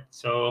point, right?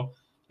 So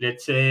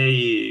let's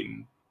say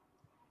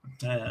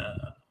uh,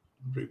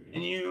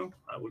 revenue.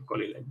 I will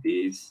call it like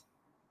this,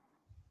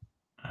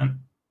 and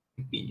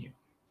continue.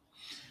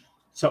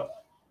 So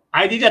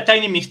I did a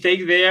tiny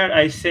mistake there.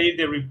 I saved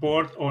the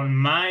report on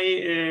my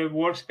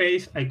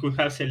workspace. I could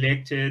have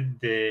selected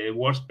the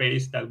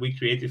workspace that we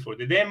created for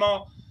the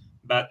demo,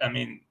 but I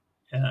mean,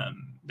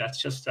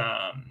 that's just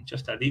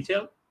a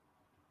detail.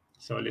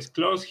 So let's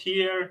close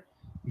here.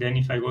 Then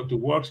if I go to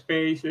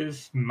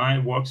workspaces, my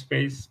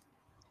workspace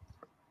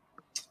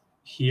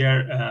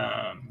here,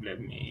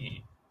 let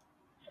me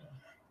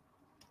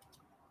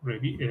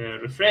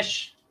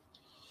refresh.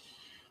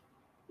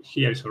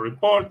 Here's a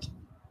report.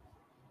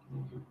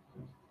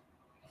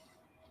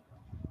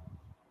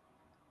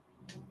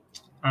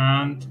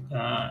 And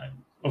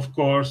of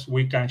course,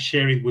 we can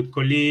share it with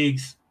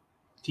colleagues,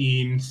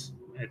 teams,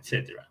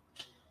 etc.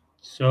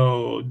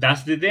 So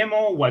that's the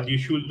demo. What you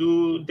should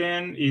do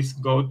then is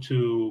go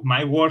to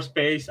my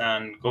workspace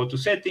and go to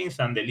settings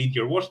and delete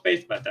your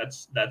workspace, but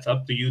that's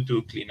up to you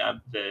to clean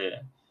up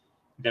the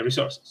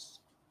resources.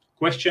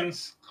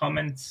 Questions,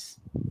 comments?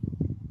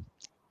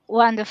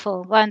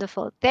 Wonderful,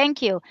 wonderful.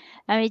 Thank you.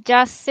 Let me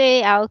just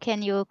say, how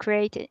can you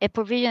create a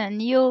provision a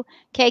new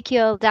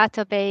KQL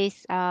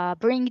database,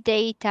 bring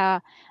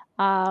data,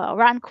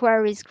 run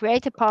queries,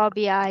 create a Power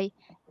BI,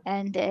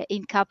 and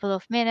in couple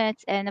of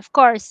minutes. And of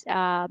course,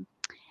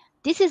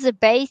 this is a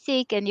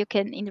basic, and you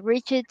can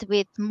enrich it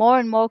with more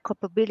and more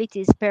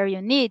capabilities per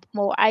your need,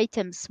 more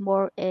items,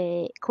 more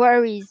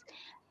queries.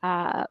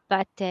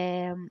 But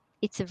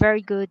it's a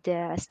very good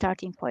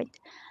starting point.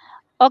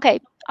 Okay.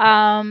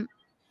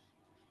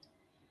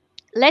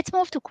 Let's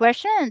move to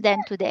question and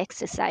then to the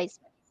exercise.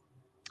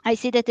 I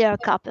see that there are a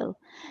couple.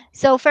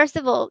 So first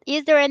of all,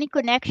 is there any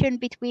connection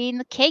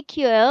between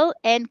KQL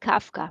and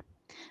Kafka?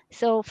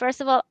 So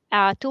first of all,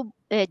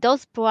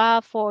 those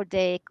bra for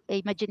the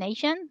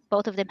imagination,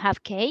 both of them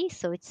have K,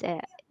 so it's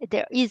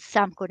there is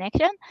some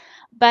connection.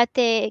 But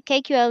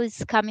KQL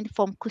is coming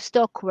from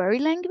Cousteau query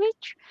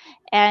language,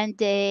 and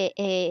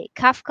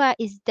Kafka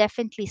is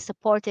definitely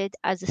supported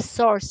as a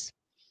source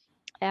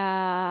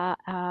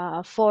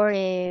for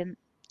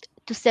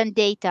to send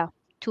data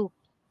to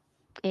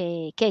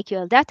a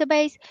KQL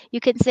database. You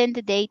can send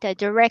the data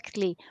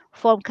directly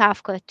from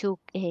Kafka to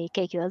a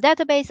KQL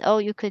database,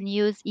 or you can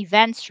use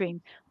event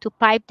stream to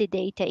pipe the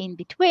data in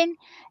between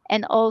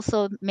and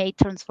also make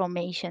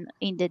transformation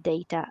in the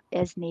data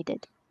as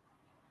needed.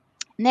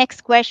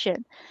 Next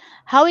question,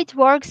 how it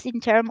works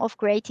in terms of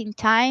creating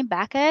time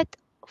bucket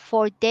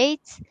for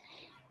dates,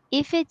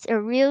 if it's a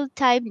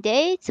real-time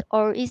date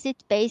or is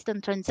it based on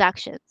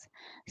transactions?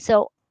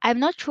 So I'm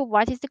not sure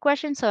what is the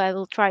question, so I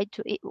will try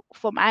to,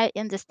 from my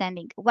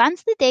understanding.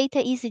 Once the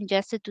data is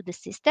ingested to the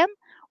system,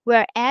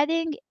 we're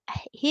adding a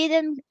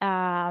hidden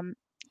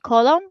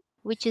column,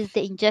 which is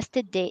the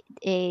ingested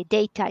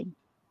date time.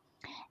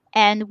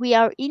 And we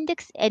are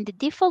indexed, and the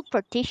default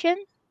partition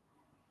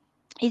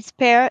is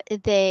per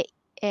the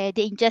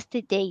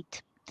ingested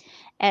date.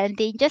 And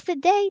the ingested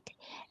date,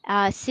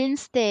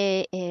 since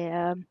the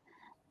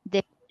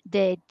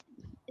the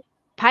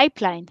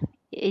pipeline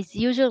is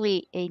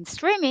usually in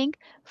streaming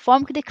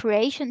from the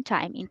creation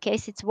time, in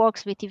case it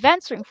works with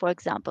event stream, for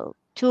example,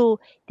 to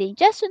the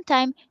ingestion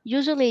time,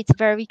 usually it's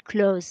very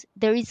close.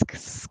 There is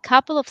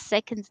couple of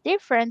seconds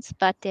difference,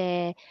 but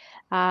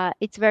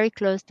it's very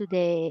close to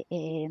the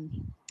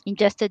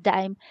ingested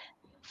time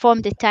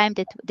from the time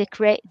that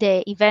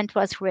the event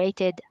was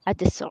created at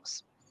the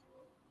source.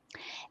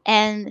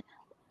 And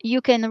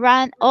you can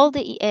run all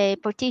the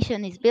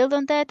partition is built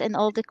on that, and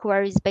all the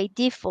queries by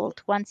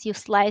default. Once you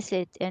slice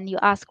it and you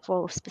ask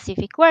for a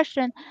specific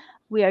question,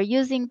 we are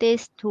using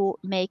this to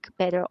make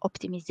better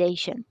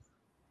optimization.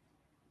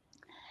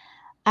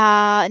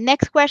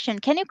 Next question: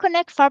 can you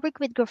connect Fabric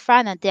with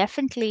Grafana?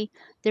 Definitely.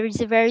 There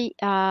is a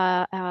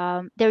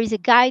there is a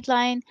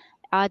guideline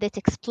that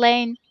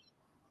explain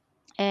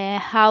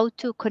how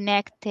to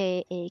connect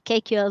a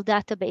KQL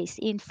database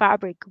in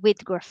Fabric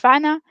with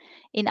Grafana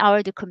in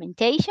our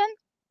documentation.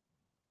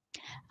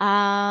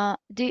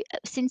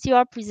 Since you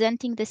are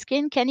presenting the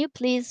screen, can you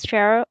please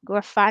share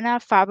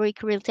Grafana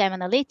Fabric real-time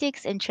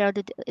analytics and share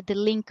the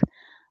link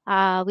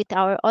with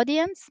our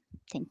audience?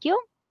 Thank you.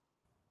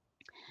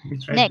 We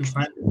try to Next.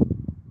 find it.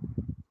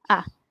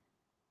 Ah,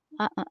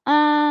 uh, uh,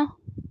 uh.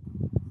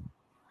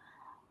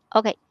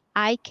 Okay,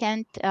 I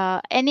can't.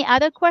 Any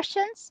other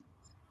questions?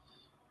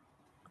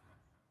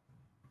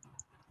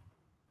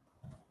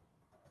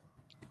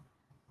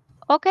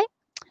 Okay,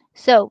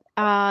 so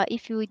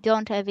if you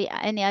don't have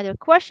any other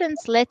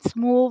questions, let's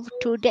move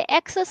to the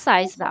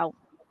exercise now.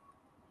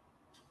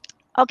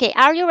 Okay,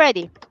 are you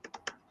ready?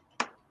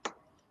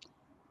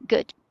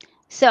 Good.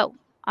 So,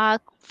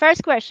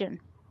 first question.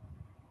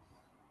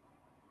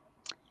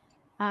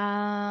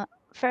 Uh,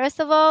 First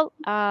of all,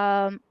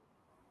 now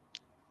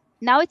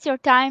it's your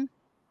time.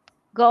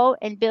 Go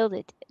and build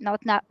it.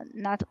 Not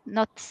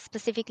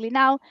specifically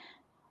now.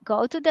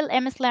 Go to the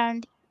MS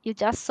Learn. You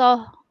just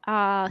saw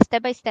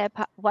step by step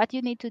what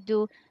you need to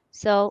do.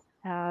 So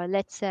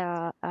let's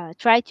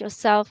try it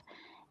yourself.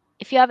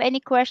 If you have any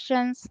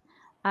questions,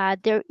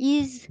 there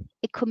is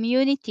a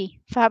community,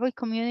 Fabric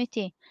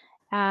community,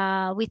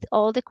 with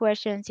all the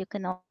questions. You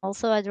can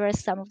also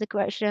address some of the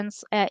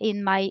questions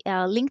in my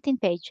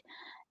LinkedIn page,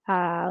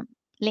 uh,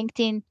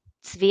 LinkedIn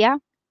Tzvia.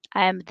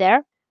 I am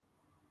there.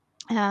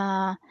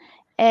 Uh,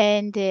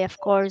 and of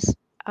course,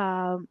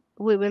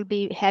 we will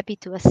be happy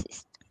to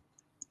assist.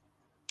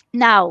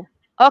 Now,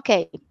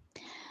 okay,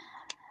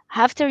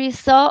 after you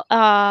saw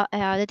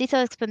the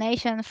detailed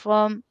explanation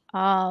from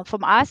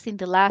us in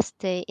the last,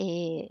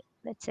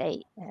 let's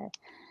say,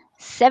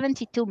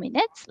 72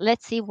 minutes,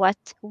 let's see what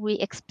we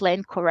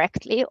explained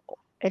correctly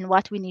and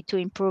what we need to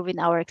improve in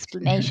our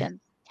explanation.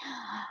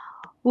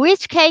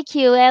 Which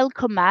KQL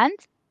command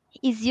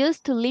is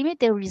used to limit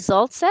the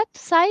result set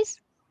size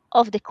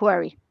of the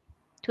query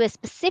to a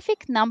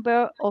specific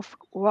number of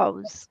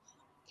rows,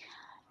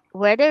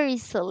 whether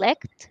it's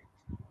select,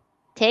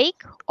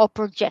 take, or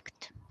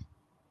project?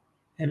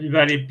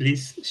 Everybody,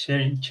 please share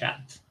in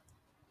chat.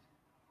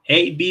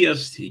 A, B, or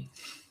C?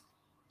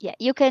 Yeah,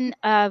 you can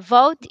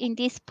vote in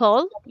this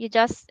poll. You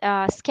just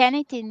scan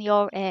it in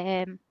your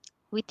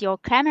with your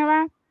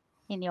camera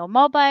in your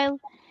mobile,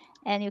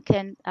 and you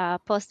can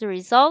post the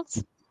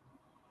results.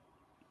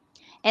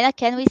 And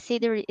can we see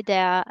the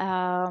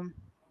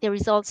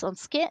results on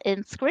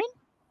screen?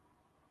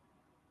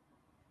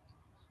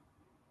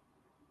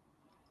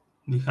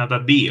 We have a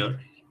B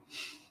already.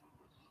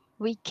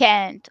 We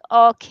can't.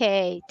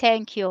 Okay,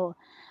 thank you.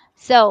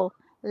 So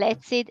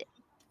let's see.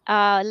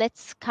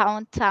 Let's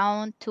count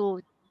down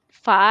to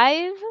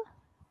 5,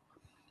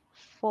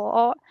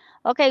 4.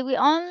 Okay, we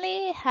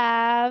only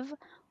have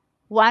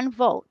one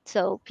vote.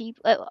 So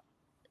people,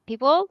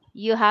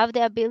 you have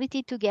the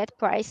ability to get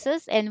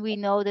prizes, and we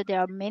know that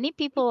there are many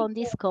people on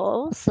this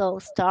call. So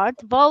start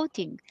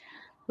voting.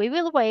 We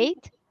will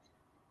wait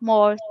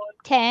more.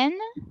 10,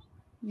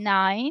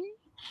 9,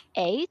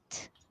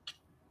 8,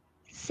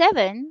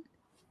 7,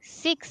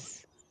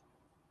 6,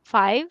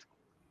 5,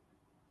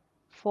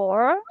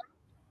 4,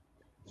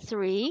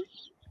 3,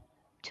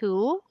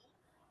 2,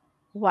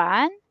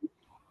 1.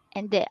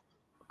 And the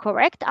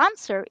correct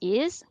answer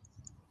is,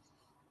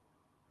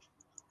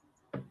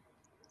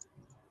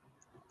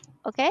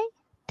 okay,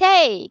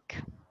 take.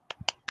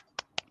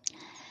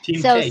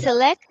 Team So take.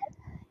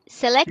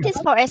 select is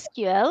for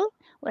SQL.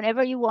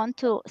 Whenever you want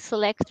to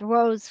select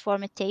rows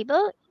from a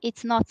table,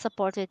 it's not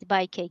supported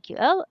by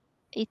KQL.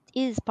 It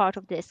is part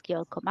of the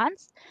SQL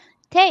commands.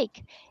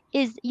 Take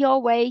is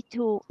your way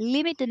to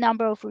limit the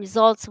number of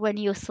results when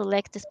you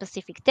select a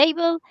specific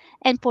table.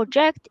 And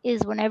project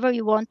is whenever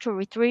you want to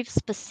retrieve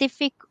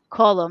specific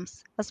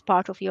columns as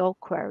part of your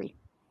query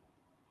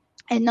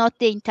and not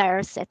the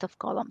entire set of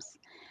columns.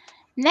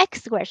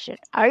 Next question.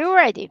 Are you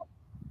ready?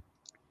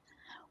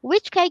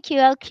 Which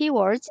KQL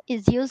keywords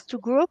is used to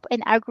group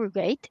and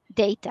aggregate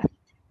data?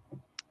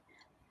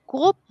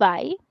 Group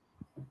by,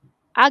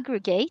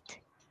 aggregate,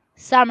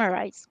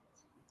 summarize.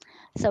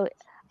 So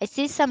I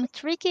see some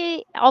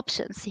tricky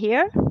options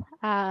here,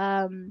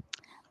 um,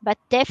 but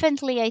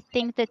definitely I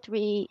think that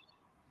we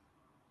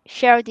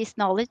share this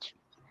knowledge.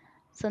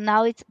 So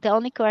now it's the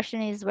only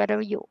question is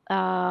whether you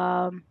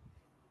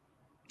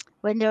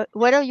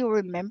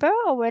remember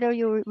or whether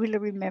you really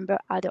remember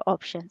other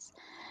options.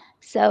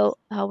 So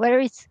whether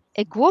it's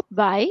a group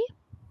by,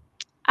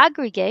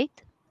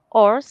 aggregate,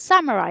 or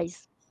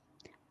summarize,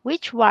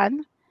 which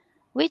one,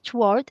 which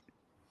word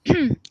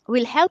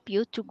will help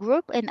you to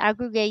group and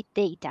aggregate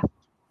data.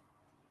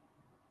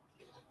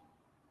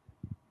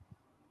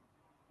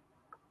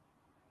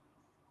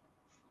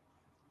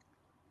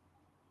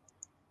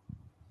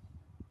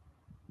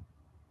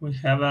 We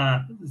have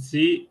a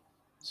Z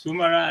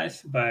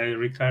summarized by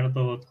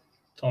Ricardo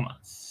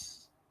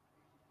Thomas.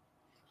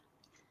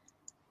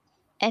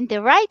 And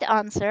the right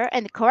answer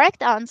and the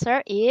correct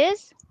answer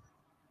is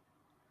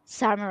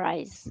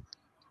summarize.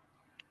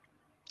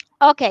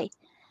 Okay.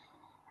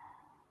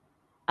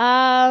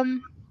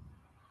 Um,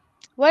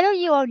 whether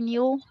you are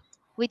new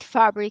with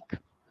Fabric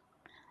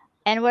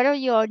and whether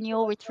you are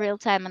new with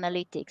real-time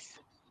analytics,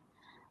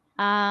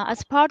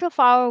 as part of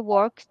our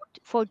work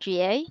for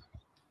GA,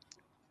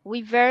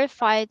 we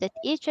verify that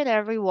each and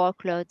every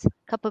workload,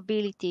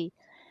 capability,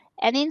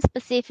 and in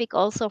specific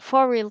also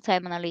for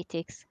real-time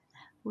analytics,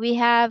 we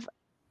have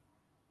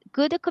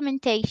good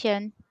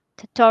documentation,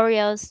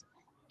 tutorials,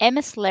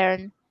 MS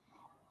Learn,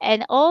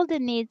 and all the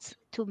needs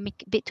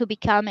to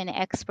become an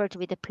expert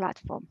with the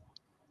platform.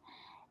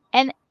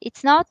 And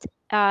it's not,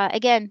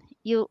 again,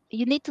 you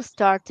need to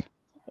start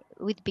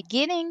with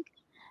beginning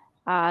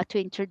to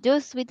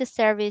introduce with the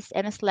service.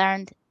 MS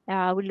Learn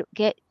will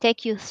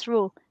take you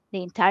through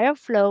the entire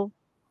flow,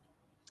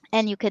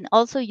 and you can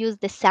also use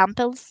the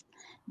samples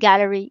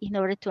gallery in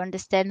order to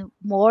understand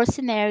more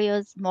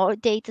scenarios, more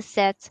data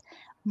sets,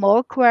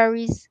 more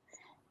queries,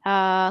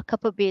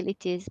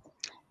 capabilities,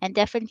 and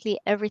definitely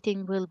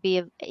everything will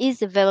be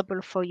is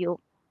available for you.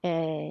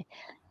 Uh,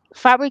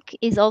 Fabric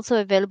is also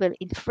available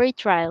in free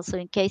trial, so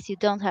in case you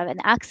don't have an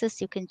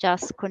access, you can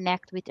just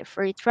connect with a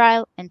free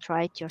trial and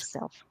try it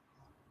yourself.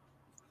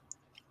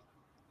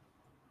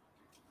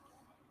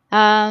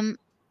 Um,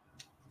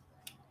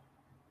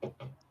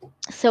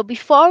 so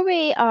before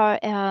we are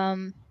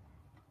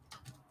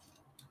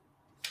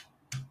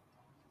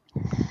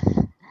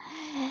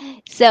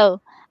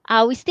so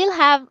we still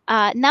have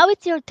now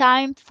it's your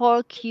time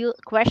for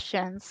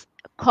questions,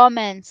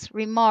 comments,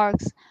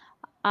 remarks.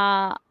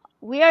 Uh,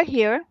 we are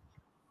here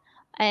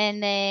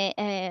and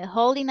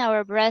holding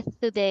our breath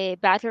to the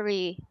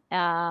battery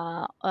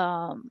of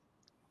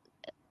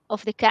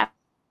the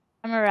camera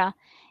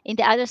in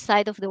the other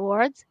side of the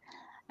words.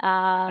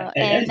 And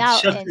I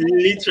now, just and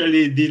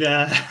literally did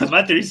a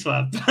battery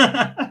swap.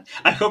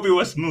 I hope it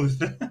was smooth.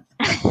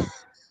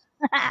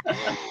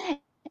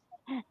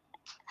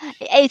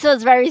 it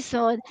was very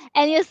smooth.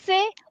 And you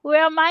see, we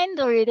are mind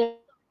readers.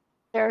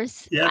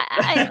 We Yep.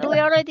 already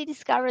discovered the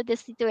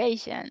situation,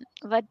 but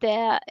great.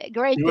 It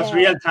was You real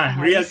smooth time, it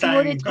real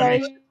time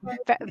connection.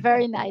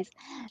 very nice.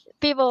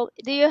 People,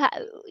 do you have?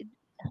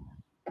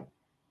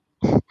 You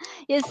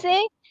see,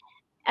 as part of the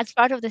session,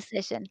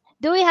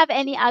 do we have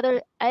any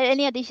other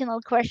any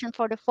additional question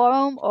for the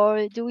forum,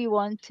 or do we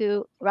want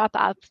to wrap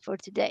up for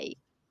today?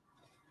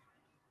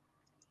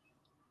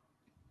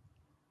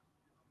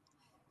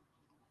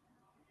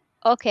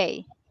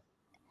 Okay.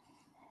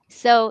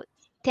 So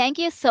thank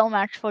you so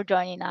much for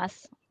joining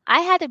us.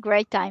 I had a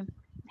great time.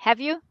 Have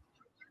you?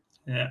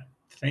 Yeah.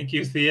 Thank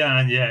you, Thea.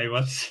 And yeah, it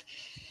was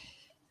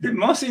the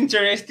most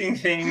interesting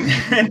thing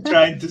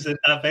trying to set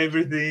up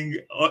everything,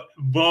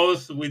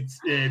 both with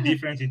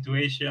different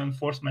situation,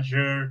 force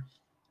majeure,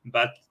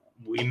 but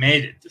we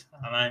made it,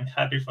 and I'm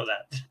happy for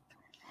that.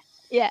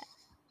 Yeah,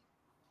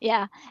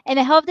 yeah. And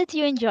I hope that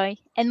you enjoy.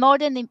 And more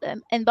than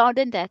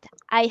that,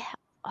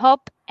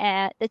 hope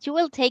that you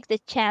will take the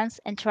chance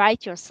and try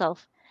it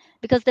yourself,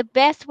 because the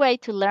best way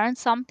to learn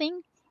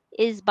something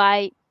is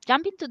by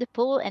jumping to the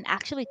pool and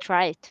actually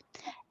try it.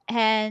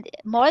 And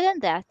more than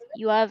that,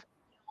 you have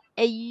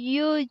a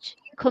huge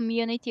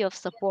community of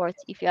support.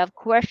 If you have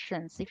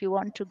questions, if you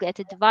want to get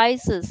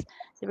advices,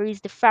 there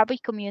is the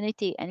Fabric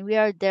community, and we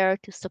are there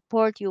to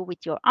support you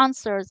with your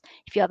answers.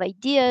 If you have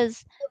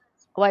ideas,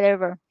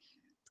 whatever.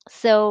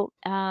 So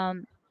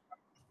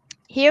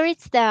here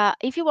it's the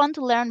if you want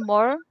to learn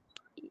more,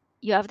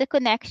 you have the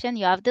connection,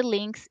 you have the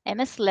links,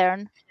 MS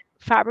Learn,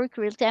 Fabric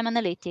Real Time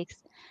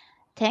Analytics.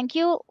 Thank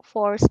you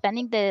for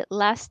spending the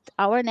last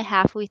hour and a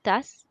half with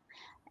us,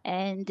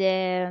 and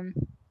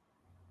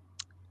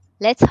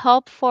let's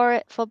hope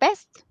for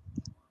best.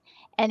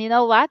 And you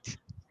know what?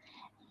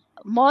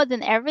 More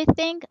than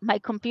everything, my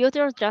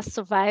computer just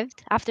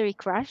survived after it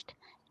crashed.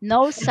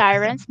 No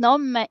sirens, no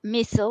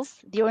missiles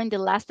during the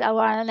last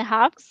hour and a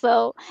half.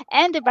 So,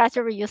 and the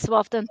battery you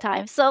swapped on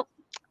time. So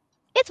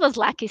it was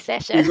lucky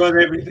We session. got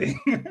everything.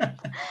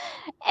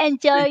 Thank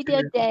Enjoy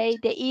the you. day,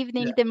 the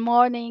evening, Yeah. the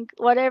morning,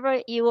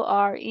 whatever you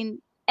are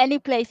in any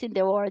place in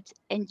the world.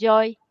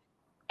 Enjoy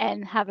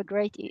and have a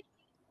great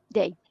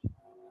day.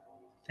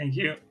 Thank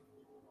you.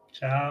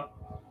 Ciao.